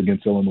 especially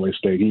against Illinois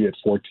State. He had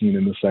 14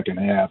 in the second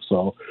half.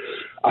 So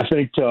I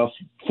think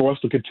for us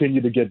to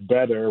continue to get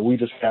better, we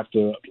just have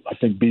to, I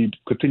think,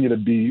 continue to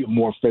be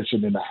more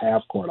efficient in the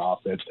half-court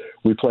offense.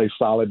 We play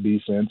solid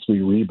defense.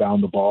 We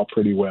rebound the ball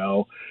pretty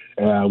well.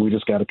 We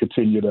just got to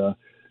continue to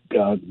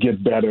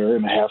get better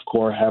in the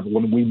half-court.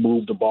 When we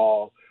move the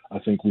ball, I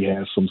think we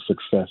have some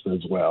success as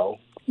well.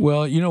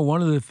 Well,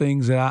 one of the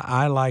things that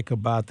I like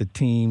about the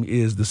team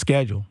is the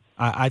schedule.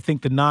 I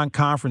think the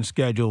non-conference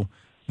schedule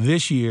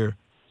this year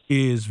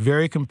is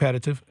very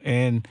competitive.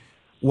 And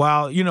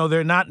while,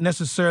 they're not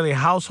necessarily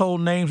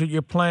household names that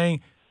you're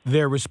playing,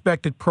 they're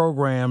respected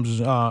programs.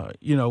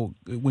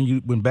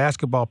 When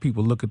basketball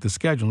people look at the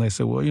schedule, they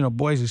say, well,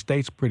 Boise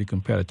State's pretty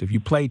competitive. You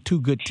played 2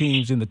 good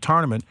teams in the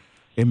tournament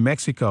in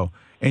Mexico,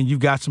 and you've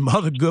got some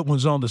other good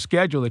ones on the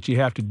schedule that you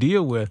have to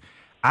deal with.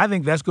 I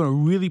think that's going to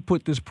really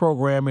put this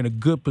program in a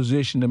good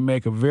position to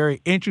make a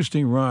very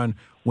interesting run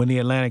when the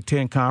Atlantic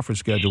 10 conference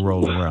schedule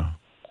rolls around.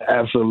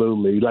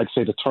 Absolutely. Like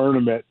I say, the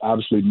tournament,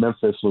 obviously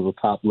Memphis was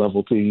a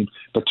top-level team.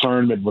 The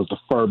tournament was the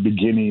first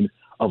beginning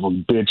of a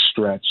big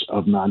stretch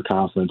of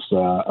non-conference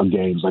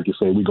games. Like you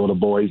say, we go to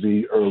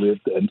Boise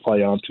early and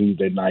play on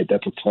Tuesday night.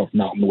 That's a tough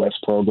Mountain West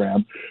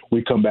program.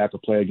 We come back to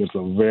play against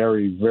a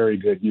very, very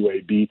good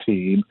UAB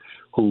team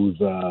who's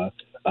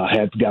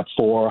got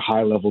 4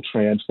 high-level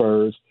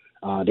transfers.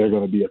 They're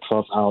going to be a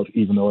tough out,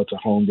 even though it's a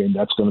home game.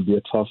 That's going to be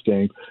a tough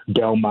game.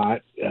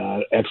 Belmont,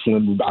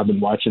 excellent. I've been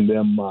watching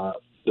them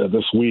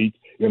this week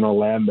in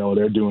Orlando.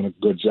 They're doing a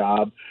good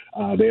job.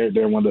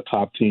 They're one of the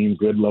top teams,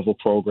 good level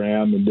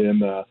program. And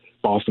then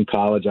Boston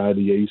College out of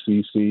the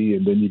ACC.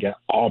 And then you got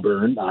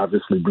Auburn.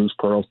 Obviously, Bruce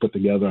Pearl's put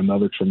together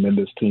another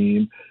tremendous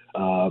team,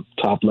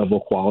 top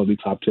level quality,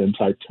 top 10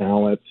 type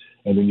talent.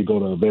 And then you go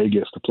to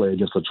Vegas to play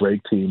against a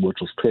Drake team, which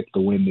was picked to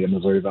win the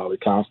Missouri Valley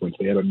Conference.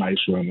 They had a nice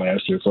run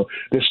last year. So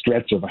this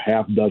stretch of a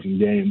half dozen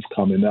games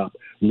coming up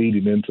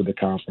leading into the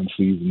conference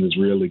season is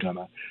really going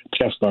to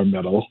test our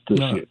mettle this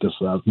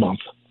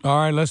month. All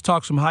right, let's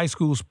talk some high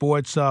school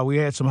sports. We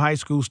had some high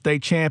school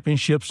state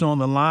championships on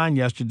the line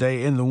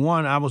yesterday. And the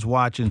one I was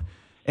watching,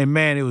 and,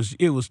 man,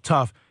 it was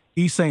tough.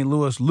 East St.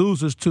 Louis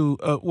loses to,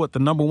 the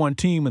number 1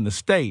 team in the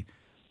state.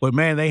 But,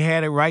 man, they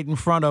had it right in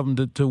front of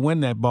them to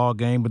win that ball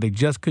game, but they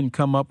just couldn't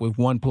come up with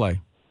one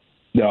play.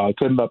 No,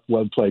 couldn't up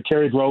one play.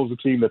 Cary Grove's a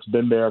team that's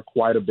been there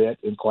quite a bit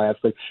in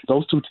Classic.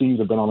 Those 2 teams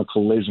have been on a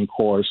collision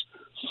course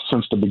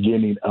since the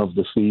beginning of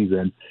the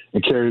season.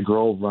 And Cary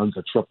Grove runs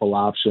a triple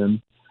option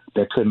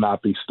that could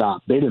not be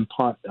stopped. They didn't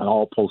punt at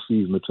all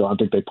postseason until I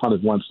think they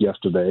punted once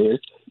yesterday.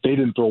 They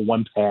didn't throw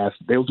one pass.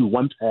 They'll do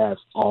one pass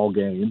all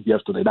game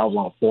yesterday. That was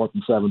on 4th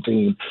and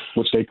 17,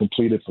 which they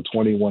completed for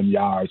 21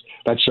 yards.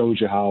 That shows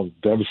you how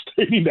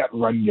devastating that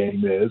run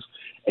game is.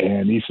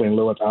 And East St.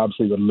 Louis,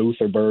 obviously, with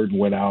Luther Burden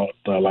went out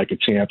like a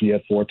champ. He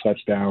had 4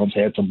 touchdowns,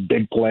 had some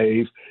big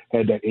plays,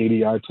 had that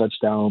 80-yard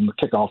touchdown, the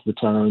kickoff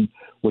return,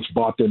 which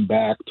brought them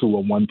back to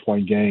a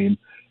 1-point game.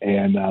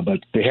 And but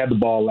they had the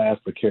ball last,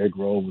 but Cary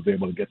Grove was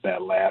able to get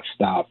that last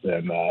stop.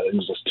 And it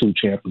was just 2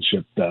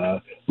 championship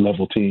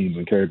level teams,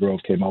 and Cary Grove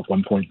came out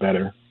 1 point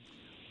better.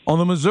 On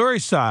the Missouri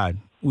side,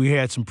 we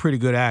had some pretty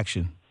good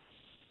action.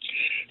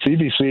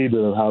 CBC did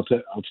an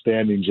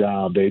outstanding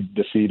job. They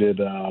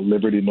defeated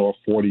Liberty North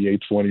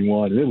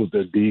 48-21, and it was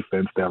their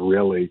defense that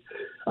really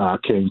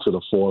came to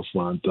the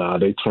forefront.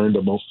 They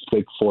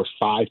forced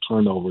 5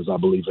 turnovers, I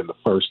believe, in the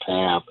first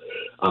half.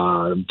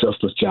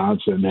 Justice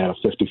Johnson had a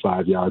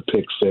 55-yard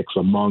pick six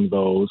among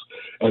those,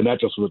 and that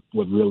just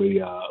what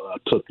really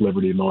took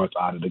Liberty North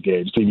out of the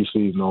game.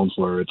 CBC is known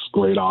for its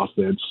great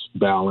offense,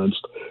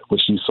 balanced,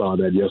 which you saw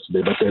that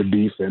yesterday, but their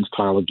defense,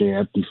 Tyler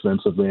Gant,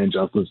 defensive end,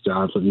 Justice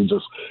Johnson,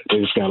 they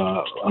just got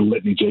a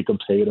litany. Jacob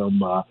Tatum,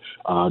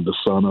 the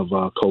son of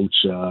Coach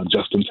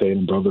Justin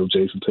Tatum, brother of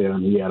Jason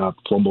Tatum, he had a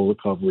fumble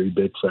recovery,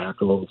 big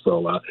tackle.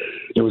 So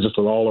it was just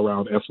an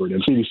all-around effort.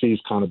 And CDC's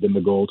kind of been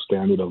the gold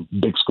standard of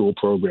big school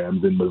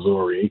programs in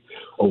Missouri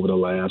over the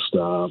last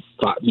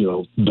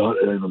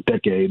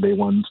decade. They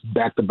won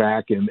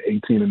back-to-back in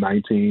 18 and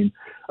 19.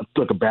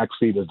 Took a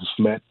backseat as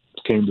DeSmet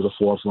came to the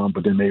forefront,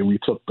 but then they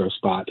retook their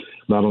spot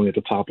not only at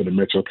the top of the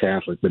Metro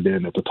Catholic, but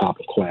then at the top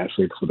of Class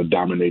 6 with a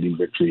dominating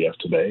victory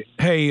yesterday.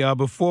 Hey,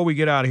 before we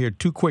get out of here,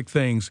 2 quick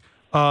things.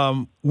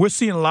 We're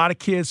seeing a lot of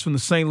kids from the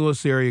St.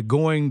 Louis area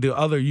going to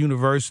other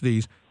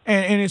universities,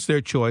 and it's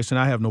their choice, and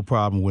I have no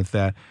problem with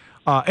that.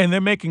 And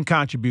they're making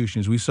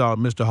contributions. We saw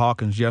Mr.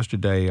 Haskins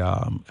yesterday,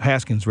 at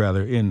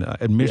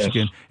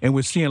Michigan, yes. And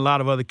we're seeing a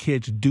lot of other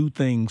kids do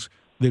things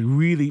that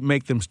really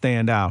make them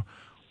stand out.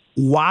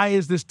 Why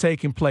is this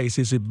taking place?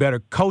 Is it better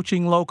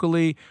coaching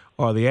locally?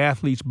 Are the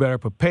athletes better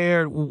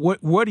prepared?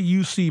 What do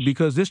you see?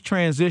 Because this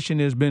transition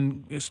has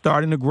been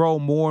starting to grow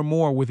more and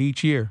more with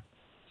each year.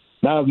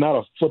 Not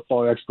a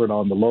football expert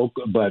on the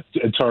local, but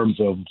in terms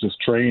of just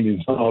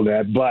training and all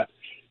that. But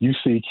you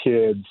see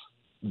kids,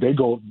 they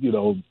go,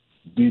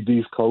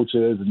 these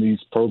coaches and these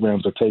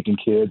programs are taking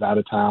kids out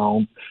of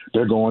town.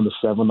 They're going to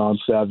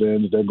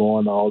 7-on-7s. They're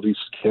going to all these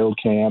skill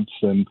camps,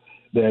 and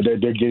they're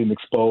getting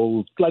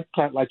exposed, like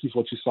what you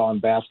saw in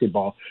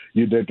basketball.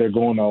 They're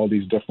going to all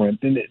these different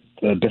events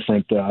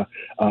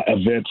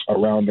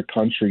around the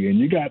country, and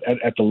you got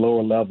at the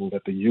lower level,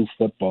 at the youth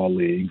football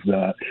leagues,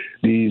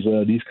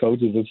 these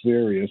coaches are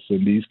serious,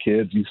 and these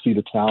kids, you see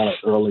the talent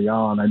early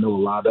on. I know a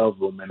lot of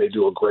them, and they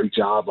do a great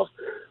job of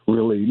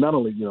really not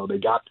only they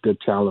got good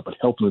talent, but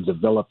helping to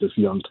develop this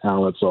young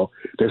talent. So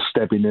they're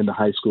stepping into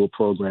high school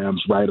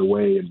programs right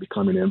away and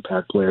becoming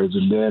impact players,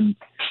 and then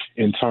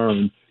in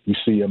turn, you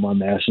see them on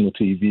national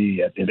TV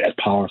at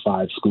Power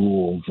 5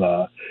 schools,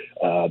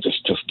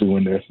 just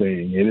doing their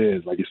thing. It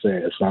is, like you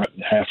said,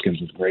 Haskins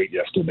was great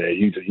yesterday.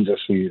 You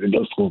just see it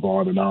just goes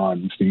on and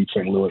on. You see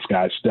St. Louis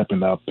guys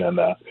stepping up and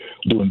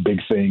doing big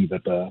things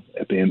at the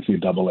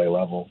NCAA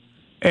level.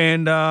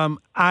 And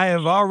I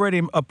have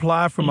already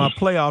applied for my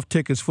playoff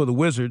tickets for the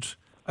Wizards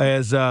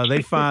as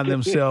they find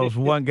themselves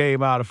one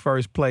game out of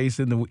first place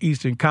in the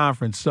Eastern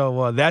Conference.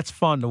 So that's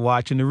fun to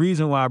watch. And the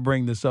reason why I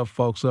bring this up,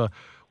 folks,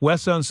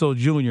 Wes Unseld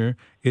Jr.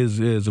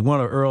 is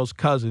one of Earl's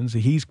cousins.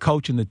 He's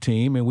coaching the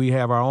team, and we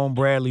have our own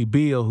Bradley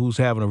Beal, who's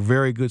having a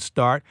very good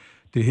start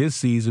to his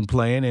season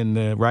playing.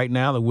 And right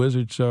now the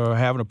Wizards are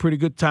having a pretty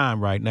good time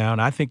right now,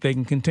 and I think they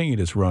can continue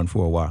this run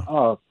for a while.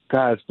 Oh,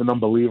 God, it's been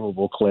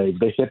unbelievable, Clay.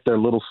 They hit their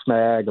little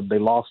snag. They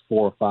lost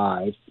 4 or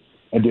 5,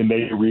 and then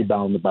they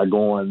rebounded by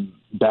going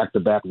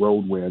back-to-back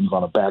road wins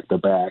on a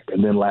back-to-back.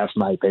 And then last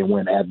night they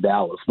went at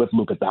Dallas with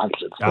Luka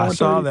Doncic. I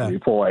saw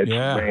that. Points.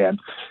 Yeah. Man,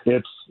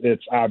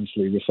 it's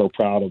obviously we're so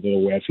proud of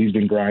Little Wes. He's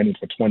been grinding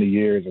for 20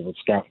 years as a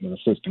scout and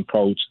assistant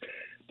coach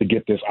to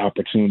get this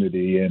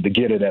opportunity and to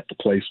get it at the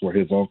place where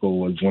his uncle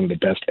was one of the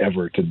best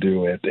ever to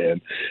do it,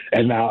 and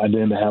then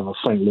to have a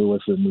St.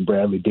 Louis and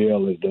Bradley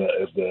Beal as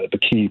the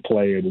key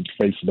player, the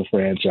face of the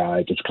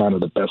franchise. It's kind of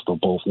the best of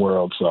both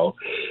worlds. So,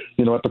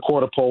 at the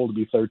quarter pole to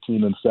be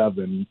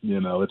 13-7,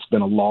 it's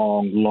been a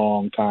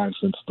long time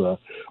since the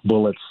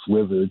Bullets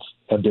Wizards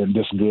have been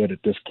this good at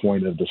this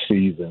point of the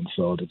season.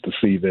 So to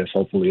see this,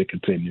 hopefully it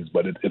continues,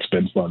 but it's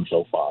been fun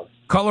so far.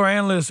 Color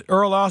analyst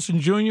Earl Austin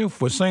Jr.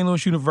 for St.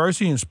 Louis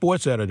University and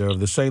sports editor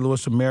of the St.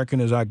 Louis American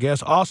is our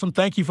guest. Awesome.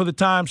 Thank you for the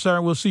time,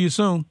 sir. We'll see you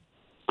soon.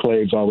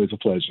 Clay, it's always a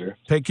pleasure.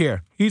 Take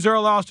care. He's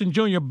Earl Austin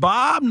Jr.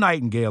 Bob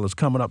Nightingale is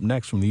coming up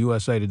next from the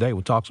USA Today.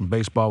 We'll talk some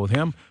baseball with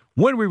him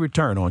when we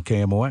return on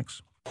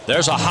KMOX.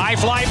 There's a high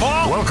fly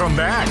ball. Welcome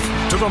back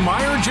to the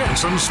Meyer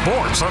Jensen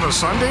Sports on a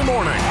Sunday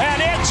morning.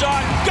 And it's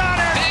on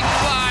Goddard. Big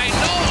fly,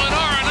 Nolan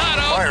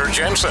Arenado. Meyer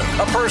Jensen,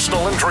 a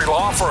personal injury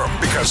law firm,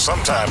 because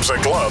sometimes the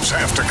gloves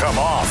have to come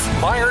off.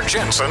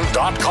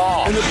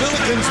 MeyerJensen.com. And the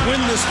Billikens win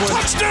this one.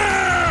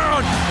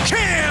 Touchdown,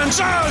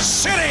 Kansas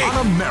City.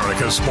 On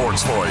America's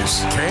Sports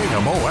Voice,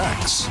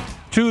 KMOX.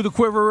 To the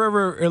Quiver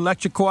River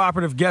Electric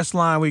Cooperative guest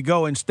line we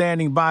go, and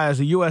standing by is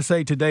the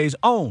USA Today's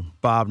own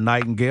Bob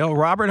Nightingale.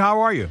 Robert, how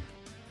are you?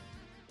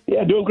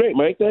 Yeah, doing great,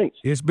 Mike. Thanks.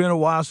 It's been a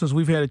while since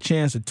we've had a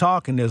chance to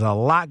talk, and there's a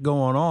lot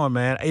going on,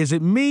 man. Is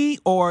it me,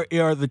 or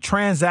are the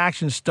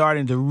transactions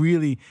starting to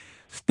really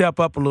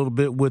step up a little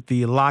bit with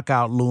the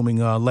lockout looming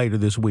later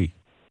this week?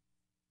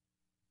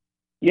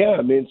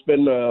 Yeah, it's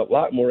been a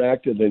lot more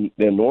active than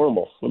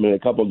normal. A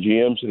couple of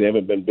GMs, they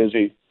haven't been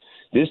busy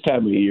this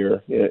time of the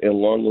year in a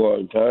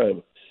long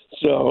time.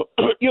 So,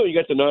 you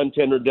got the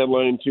non-tender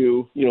deadline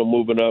too,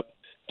 moving up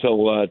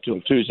till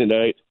Tuesday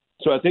night.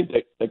 So I think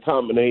the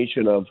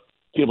combination of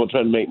people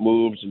trying to make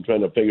moves and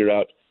trying to figure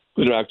out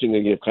who they're actually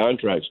going to give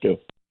contracts to.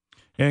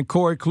 And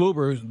Corey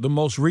Kluber, the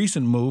most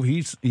recent move,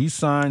 he's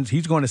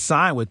going to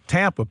sign with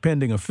Tampa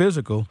pending a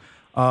physical.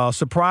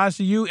 Surprise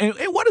to you? And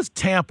what is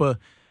Tampa?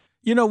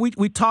 You know,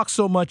 we talk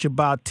so much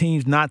about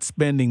teams not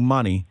spending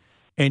money,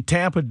 and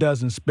Tampa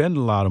doesn't spend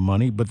a lot of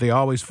money, but they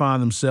always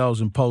find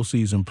themselves in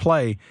postseason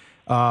play.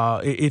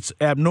 It's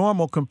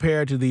abnormal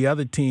compared to the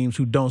other teams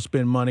who don't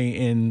spend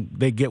money and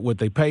they get what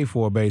they pay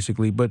for,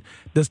 basically. But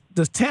does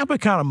Tampa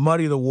kind of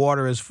muddy the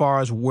water as far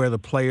as where the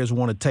players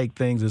want to take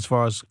things, as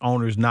far as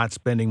owners not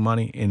spending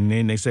money, and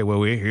then they say,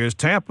 well, here's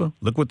Tampa.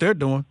 Look what they're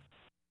doing.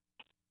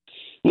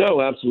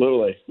 No,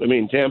 absolutely. I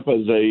mean,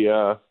 Tampa's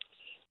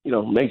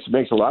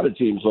makes a lot of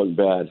teams look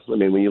bad. I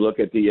mean, when you look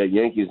at the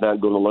Yankees not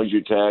going to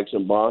luxury tax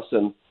in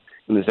Boston,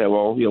 and they say,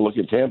 well, look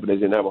at Tampa, they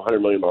didn't have a $100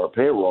 million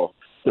payroll.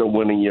 They're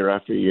winning year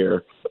after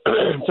year.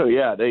 So,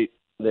 yeah, they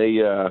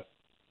they're a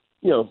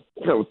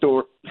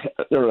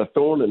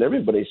thorn in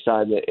everybody's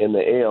side in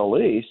the AL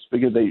East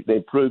because they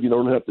prove you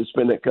don't have to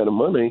spend that kind of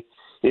money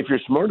if you're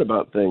smart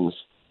about things.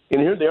 And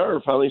here they are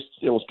finally,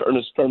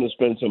 starting to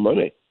spend some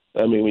money.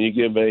 I mean, when you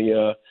give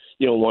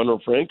Wander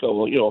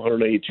Franco,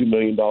 $182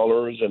 million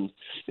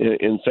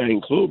and sign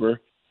Kluber,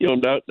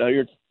 now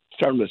you're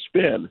starting to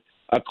spend.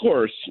 Of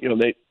course,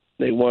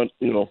 they want,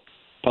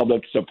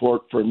 public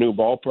support for a new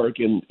ballpark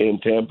in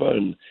Tampa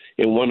and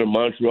one in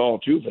Montreal,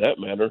 too, for that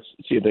matter,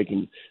 see if they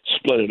can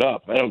split it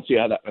up. I don't see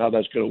how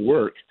that's going to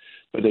work,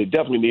 but they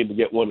definitely need to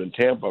get one in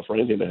Tampa for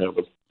anything to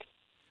happen.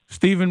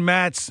 Steven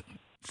Matz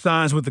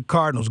signs with the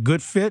Cardinals.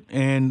 Good fit,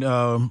 and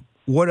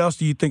what else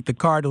do you think the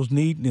Cardinals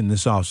need in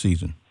this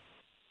offseason?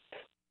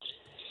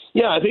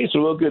 Yeah, I think it's a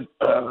real good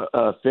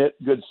fit,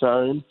 good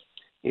sign,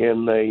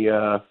 and they,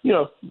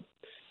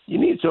 you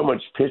need so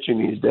much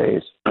pitching these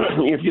days.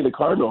 If you're the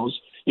Cardinals,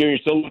 you're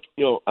still,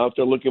 out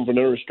there looking for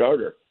another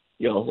starter.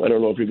 I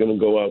don't know if you're going to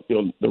go out,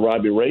 the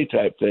Robbie Ray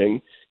type thing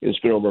and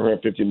spend over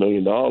 $150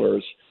 million.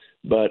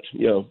 But,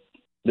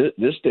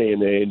 this day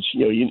and age,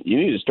 you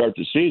need to start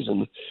the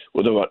season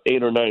with about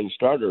 8 or 9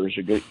 starters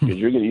because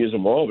you're going to use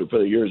them all before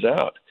the year's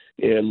out.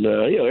 And,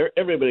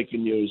 everybody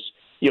can use,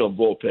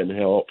 bullpen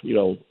help.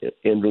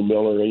 Andrew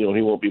Miller,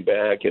 he won't be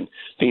back and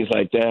things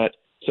like that.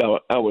 So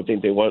I would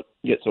think they want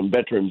to get some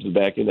veterans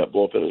back in that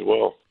bullpen as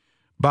well.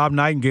 Bob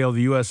Nightingale,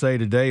 the USA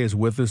Today, is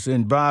with us.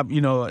 And, Bob,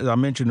 as I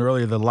mentioned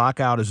earlier, the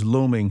lockout is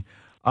looming.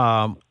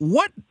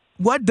 What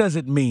does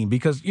it mean?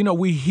 Because,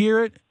 we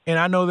hear it, and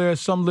I know there are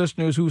some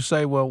listeners who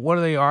say, well, what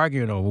are they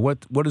arguing over?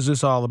 What is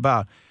this all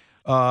about?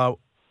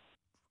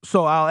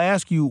 So I'll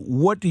ask you,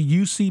 what do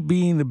you see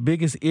being the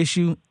biggest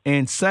issue?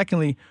 And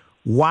secondly,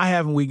 why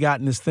haven't we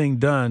gotten this thing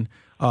done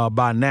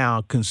by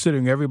now,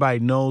 considering everybody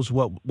knows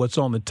what's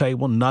on the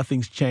table?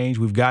 Nothing's changed.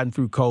 We've gotten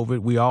through COVID.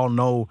 We all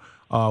know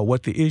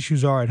what the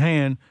issues are at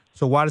hand.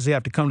 So why does it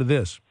have to come to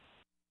this?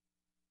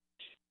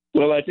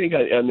 Well, I think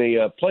on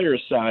the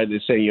players' side, they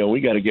say, we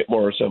got to get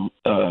more some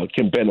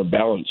competitive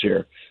balance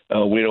here.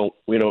 We don't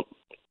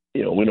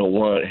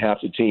want half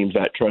the teams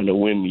not trying to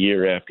win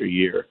year after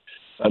year.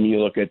 I mean, you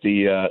look at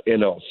the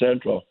NL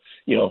Central.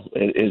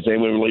 Is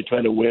anyone really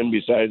trying to win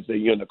besides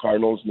the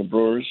Cardinals and the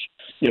Brewers?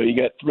 You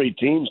got 3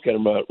 teams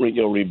kind of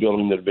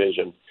rebuilding the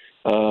division.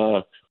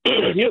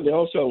 They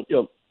also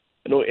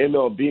I know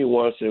MLB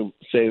wants to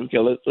say, okay,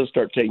 let's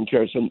start taking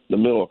care of the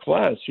middle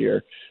class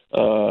here.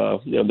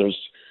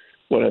 There's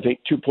I think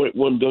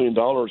 $2.1 billion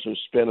was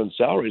spent on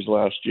salaries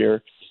last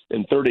year,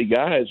 and 30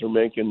 guys are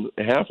making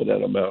half of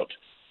that amount.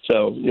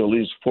 So,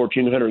 leaves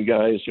 1,400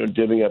 guys,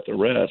 divvying up the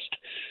rest.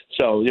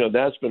 So,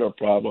 that's been a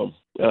problem.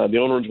 The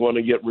owners want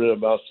to get rid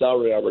of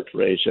salary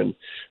arbitration.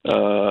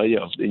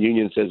 The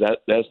union says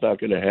that's not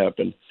going to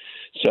happen.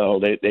 So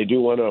they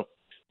do want to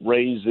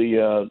raise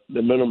the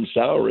minimum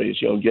salaries,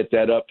 get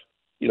that up,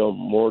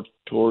 more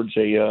towards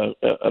a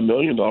 $1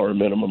 million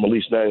minimum, at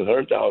least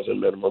 $900,000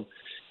 minimum,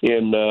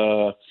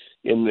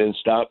 and then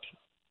stop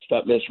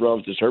messing around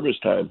with the service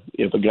time.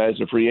 If a guy's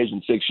a free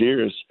agent 6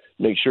 years,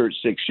 make sure it's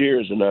 6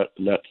 years and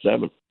not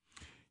 7.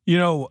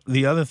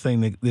 The other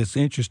thing that's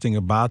interesting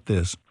about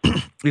this,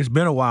 it's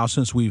been a while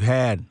since we've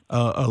had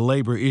a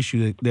labor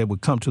issue that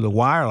would come to the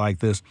wire like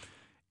this.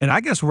 And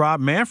I guess Rob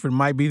Manfred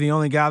might be the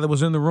only guy that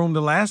was in the room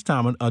the last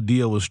time a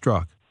deal was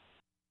struck,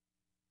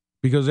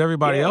 because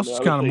everybody else has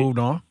kind of moved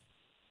on.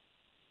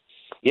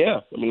 Yeah,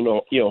 I mean,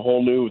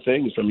 whole new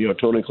things from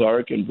Tony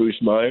Clark and Bruce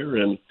Meyer,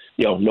 and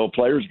no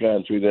players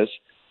gone through this.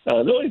 The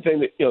only thing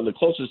that the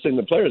closest thing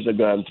the players have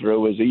gone through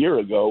was a year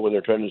ago when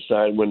they're trying to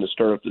decide when to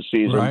start up the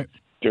season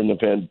during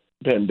the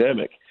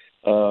pandemic.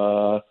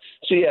 So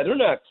yeah, they're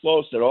not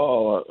close at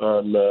all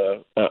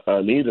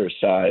on either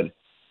side.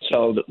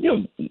 So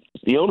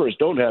the owners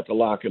don't have to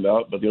lock him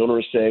out, but the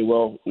owners say,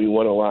 well, we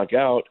want to lock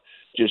out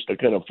just to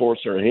kind of force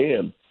their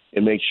hand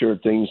and make sure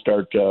things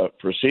start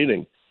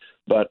proceeding.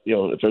 But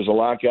if there's a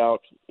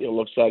lockout,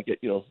 looks like it,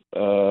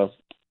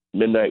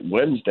 midnight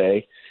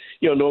Wednesday,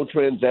 no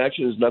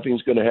transactions,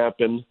 nothing's going to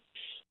happen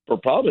for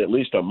probably at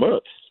least a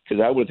month,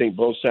 because I would think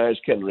both sides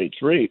can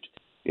retreat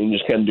and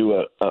just kind of do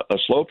a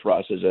slow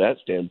process at that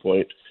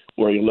standpoint,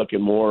 where you're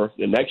looking more.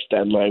 The next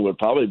deadline would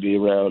probably be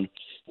around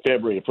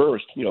February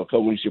 1st, a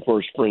couple weeks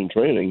before spring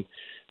training.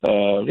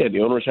 The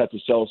owners have to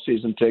sell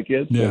season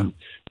tickets, and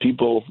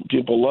people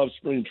love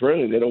spring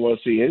training. They don't want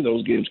to see any of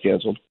those games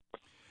canceled.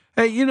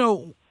 Hey,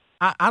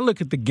 I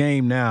look at the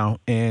game now,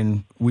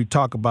 and we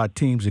talk about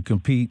teams that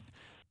compete.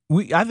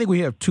 I think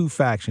we have two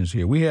factions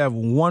here. We have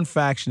one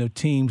faction of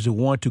teams that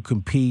want to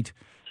compete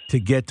to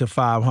get to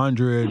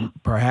 500,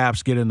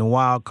 perhaps get in the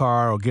wild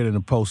card or get in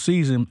the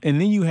postseason.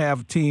 And then you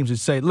have teams that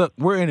say, look,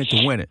 we're in it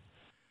to win it.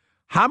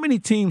 How many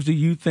teams do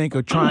you think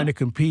are trying to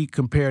compete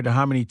compared to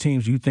how many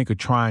teams do you think are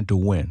trying to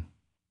win?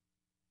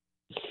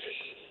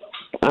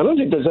 I don't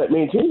think there's that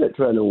many teams that are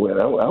trying to win.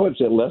 I would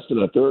say less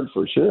than a third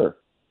for sure.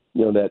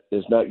 That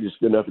is not just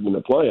good enough to in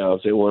the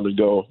playoffs. They want to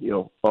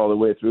go, all the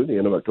way through the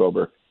end of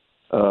October.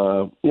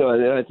 And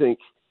I think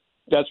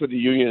that's what the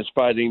union is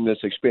fighting, this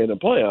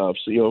expanded playoffs.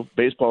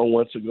 Baseball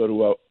wants to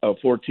go to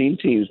 14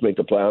 teams make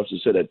the playoffs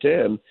instead of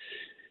 10.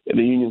 And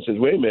the union says,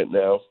 wait a minute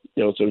now,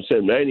 so instead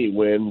of 90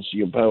 wins,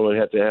 you probably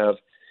have to have,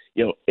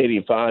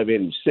 85,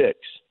 86.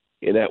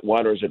 And that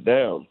waters it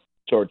down.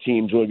 So our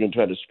teams are going to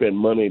try to spend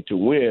money to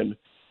win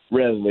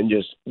rather than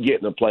just get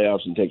in the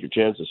playoffs and take your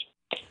chances.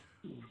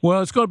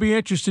 Well, it's going to be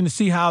interesting to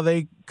see how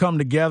they come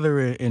together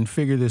and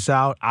figure this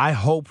out. I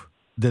hope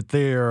that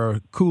there are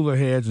cooler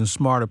heads and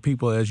smarter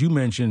people, as you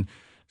mentioned,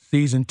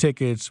 season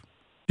tickets,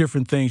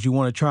 different things you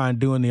want to try and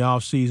do in the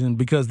offseason,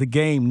 because the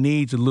game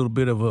needs a little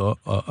bit of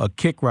a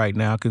kick right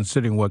now,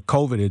 considering what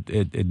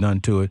COVID had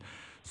done to it.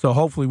 So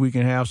hopefully we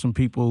can have some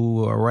people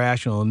who are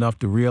rational enough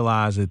to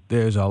realize that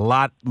there's a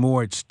lot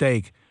more at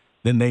stake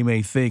than they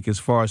may think as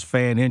far as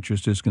fan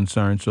interest is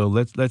concerned. So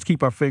let's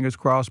keep our fingers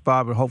crossed,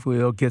 Bob, and hopefully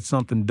they'll get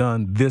something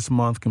done this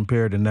month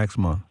compared to next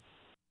month.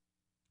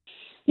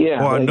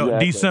 Yeah, or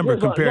exactly. December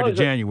compared to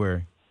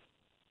January.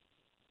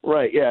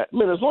 Right, yeah. I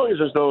mean, as long as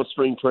there's no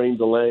spring training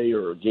delay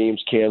or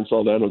games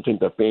canceled, I don't think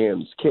the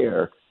fans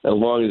care, as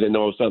long as they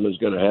know something's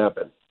going to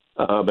happen.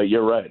 But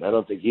you're right. I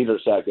don't think either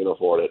side can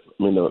afford it.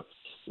 I mean, the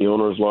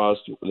owners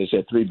lost, they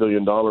said, $3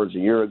 billion a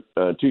year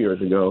 2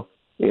 years ago,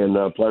 and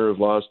players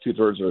lost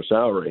 2/3 of their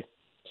salary.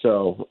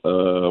 So,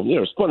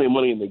 there's plenty of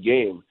money in the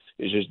game.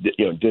 It's just,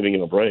 divvying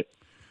it up right.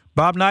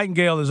 Bob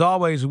Nightingale, as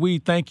always, we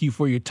thank you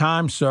for your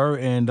time, sir,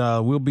 and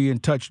we'll be in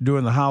touch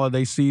during the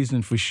holiday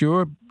season for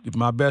sure.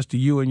 My best to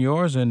you and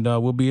yours, and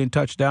we'll be in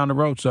touch down the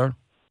road, sir.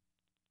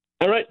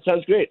 All right.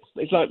 Sounds great.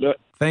 Thanks a lot, Matt.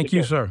 Thank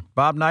you, sir.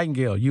 Bob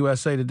Nightingale,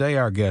 USA Today,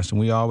 our guest, and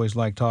we always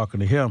like talking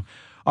to him.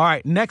 All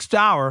right, next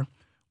hour,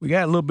 we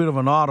got a little bit of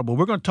an audible.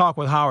 We're going to talk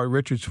with Howard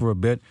Richards for a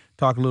bit,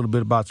 talk a little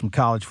bit about some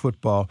college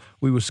football.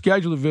 We were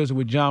scheduled to visit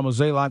with John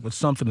Mozeliak with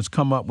something that's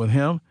come up with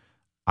him.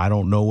 I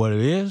don't know what it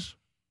is.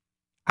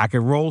 I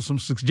could roll some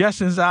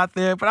suggestions out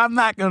there, but I'm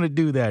not going to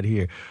do that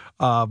here.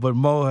 But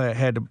Mo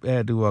had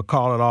to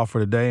call it off for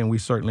today, and we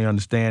certainly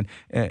understand.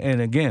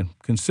 And again,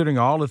 considering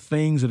all the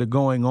things that are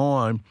going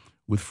on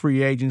with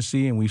free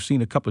agency, and we've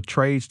seen a couple of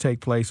trades take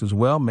place as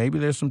well, maybe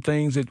there's some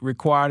things that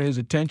required his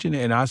attention,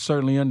 and I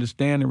certainly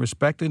understand and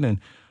respect it. And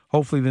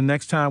hopefully the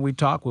next time we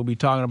talk, we'll be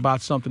talking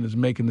about something that's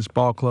making this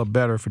ball club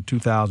better for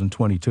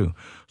 2022.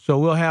 So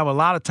we'll have a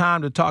lot of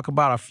time to talk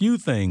about a few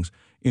things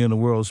in the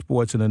world of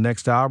sports in the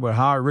next hour, but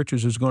Howard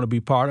Richards is going to be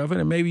part of it,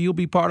 and maybe you'll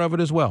be part of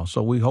it as well.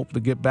 So we hope to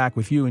get back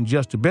with you in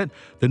just a bit.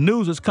 The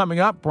news is coming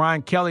up.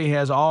 Brian Kelly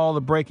has all the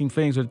breaking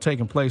things that are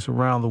taking place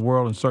around the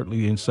world and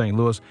certainly in St.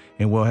 Louis,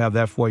 and we'll have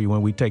that for you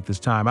when we take this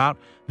time out.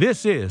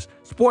 This is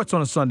Sports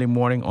on a Sunday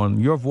Morning on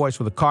your voice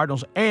for the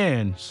Cardinals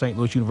and St.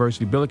 Louis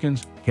University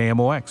Billikens,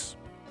 KMOX.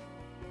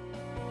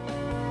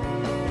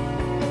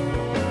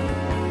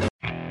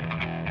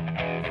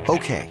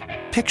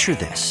 Okay, picture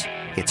this.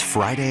 It's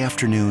Friday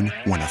afternoon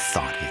when a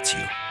thought hits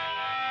you.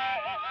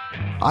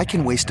 I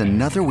can waste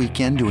another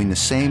weekend doing the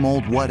same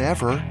old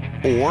whatever,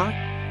 or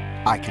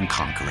I can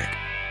conquer it.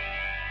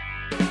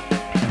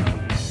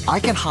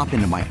 I can hop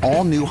into my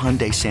all-new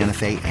Hyundai Santa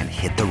Fe and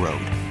hit the road.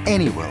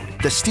 Any road.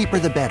 The steeper,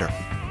 the better.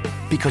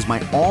 Because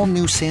my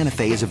all-new Santa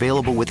Fe is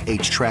available with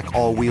H-Track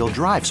all-wheel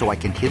drive, so I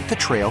can hit the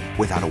trail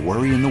without a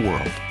worry in the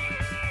world.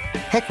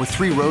 Heck, with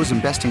 3 rows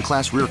and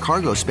best-in-class rear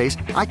cargo space,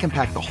 I can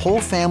pack the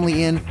whole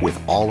family in with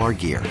all our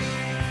gear.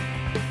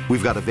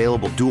 We've got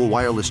available dual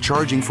wireless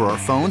charging for our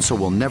phones, so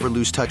we'll never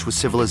lose touch with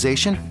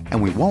civilization, and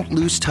we won't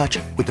lose touch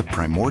with the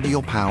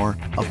primordial power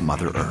of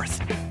Mother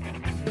Earth.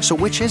 So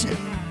which is it?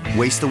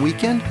 Waste the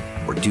weekend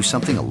or do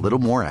something a little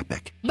more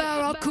epic?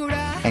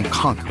 And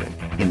conquer it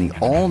in the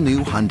all-new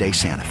Hyundai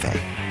Santa Fe.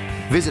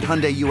 Visit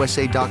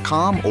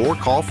HyundaiUSA.com or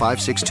call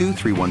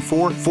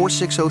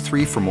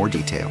 562-314-4603 for more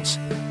details.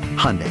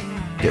 Hyundai,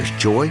 there's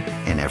joy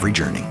in every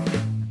journey.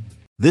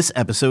 This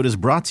episode is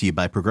brought to you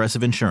by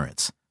Progressive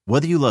Insurance.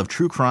 Whether you love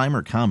true crime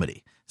or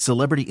comedy,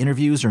 celebrity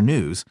interviews or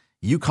news,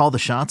 you call the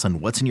shots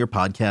on what's in your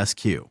podcast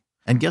queue.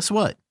 And guess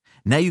what?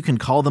 Now you can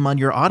call them on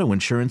your auto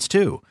insurance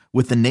too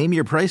with the Name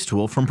Your Price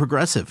tool from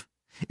Progressive.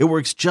 It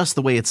works just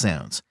the way it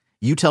sounds.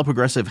 You tell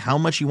Progressive how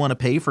much you want to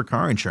pay for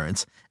car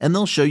insurance, and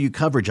they'll show you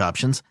coverage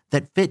options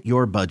that fit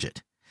your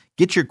budget.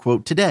 Get your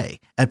quote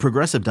today at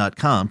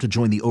Progressive.com to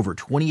join the over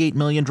 28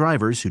 million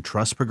drivers who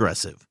trust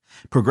Progressive.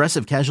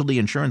 Progressive Casualty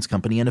Insurance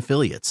Company and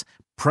Affiliates.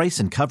 Price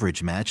and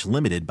coverage match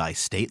limited by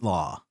state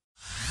law.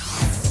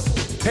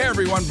 Hey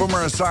everyone, Boomer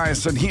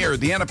Esiason here.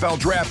 The NFL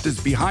draft is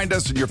behind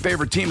us and your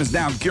favorite team is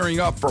now gearing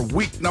up for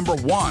week number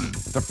 1.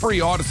 The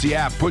free Odyssey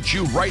app puts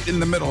you right in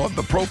the middle of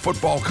the pro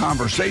football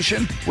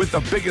conversation with the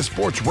biggest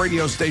sports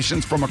radio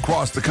stations from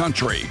across the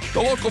country.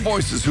 The local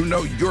voices who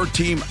know your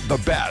team the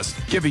best,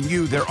 giving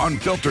you their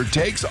unfiltered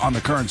takes on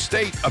the current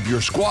state of your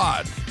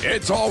squad.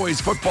 It's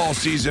always football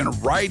season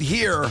right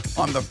here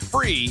on the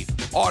free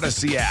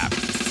Odyssey app.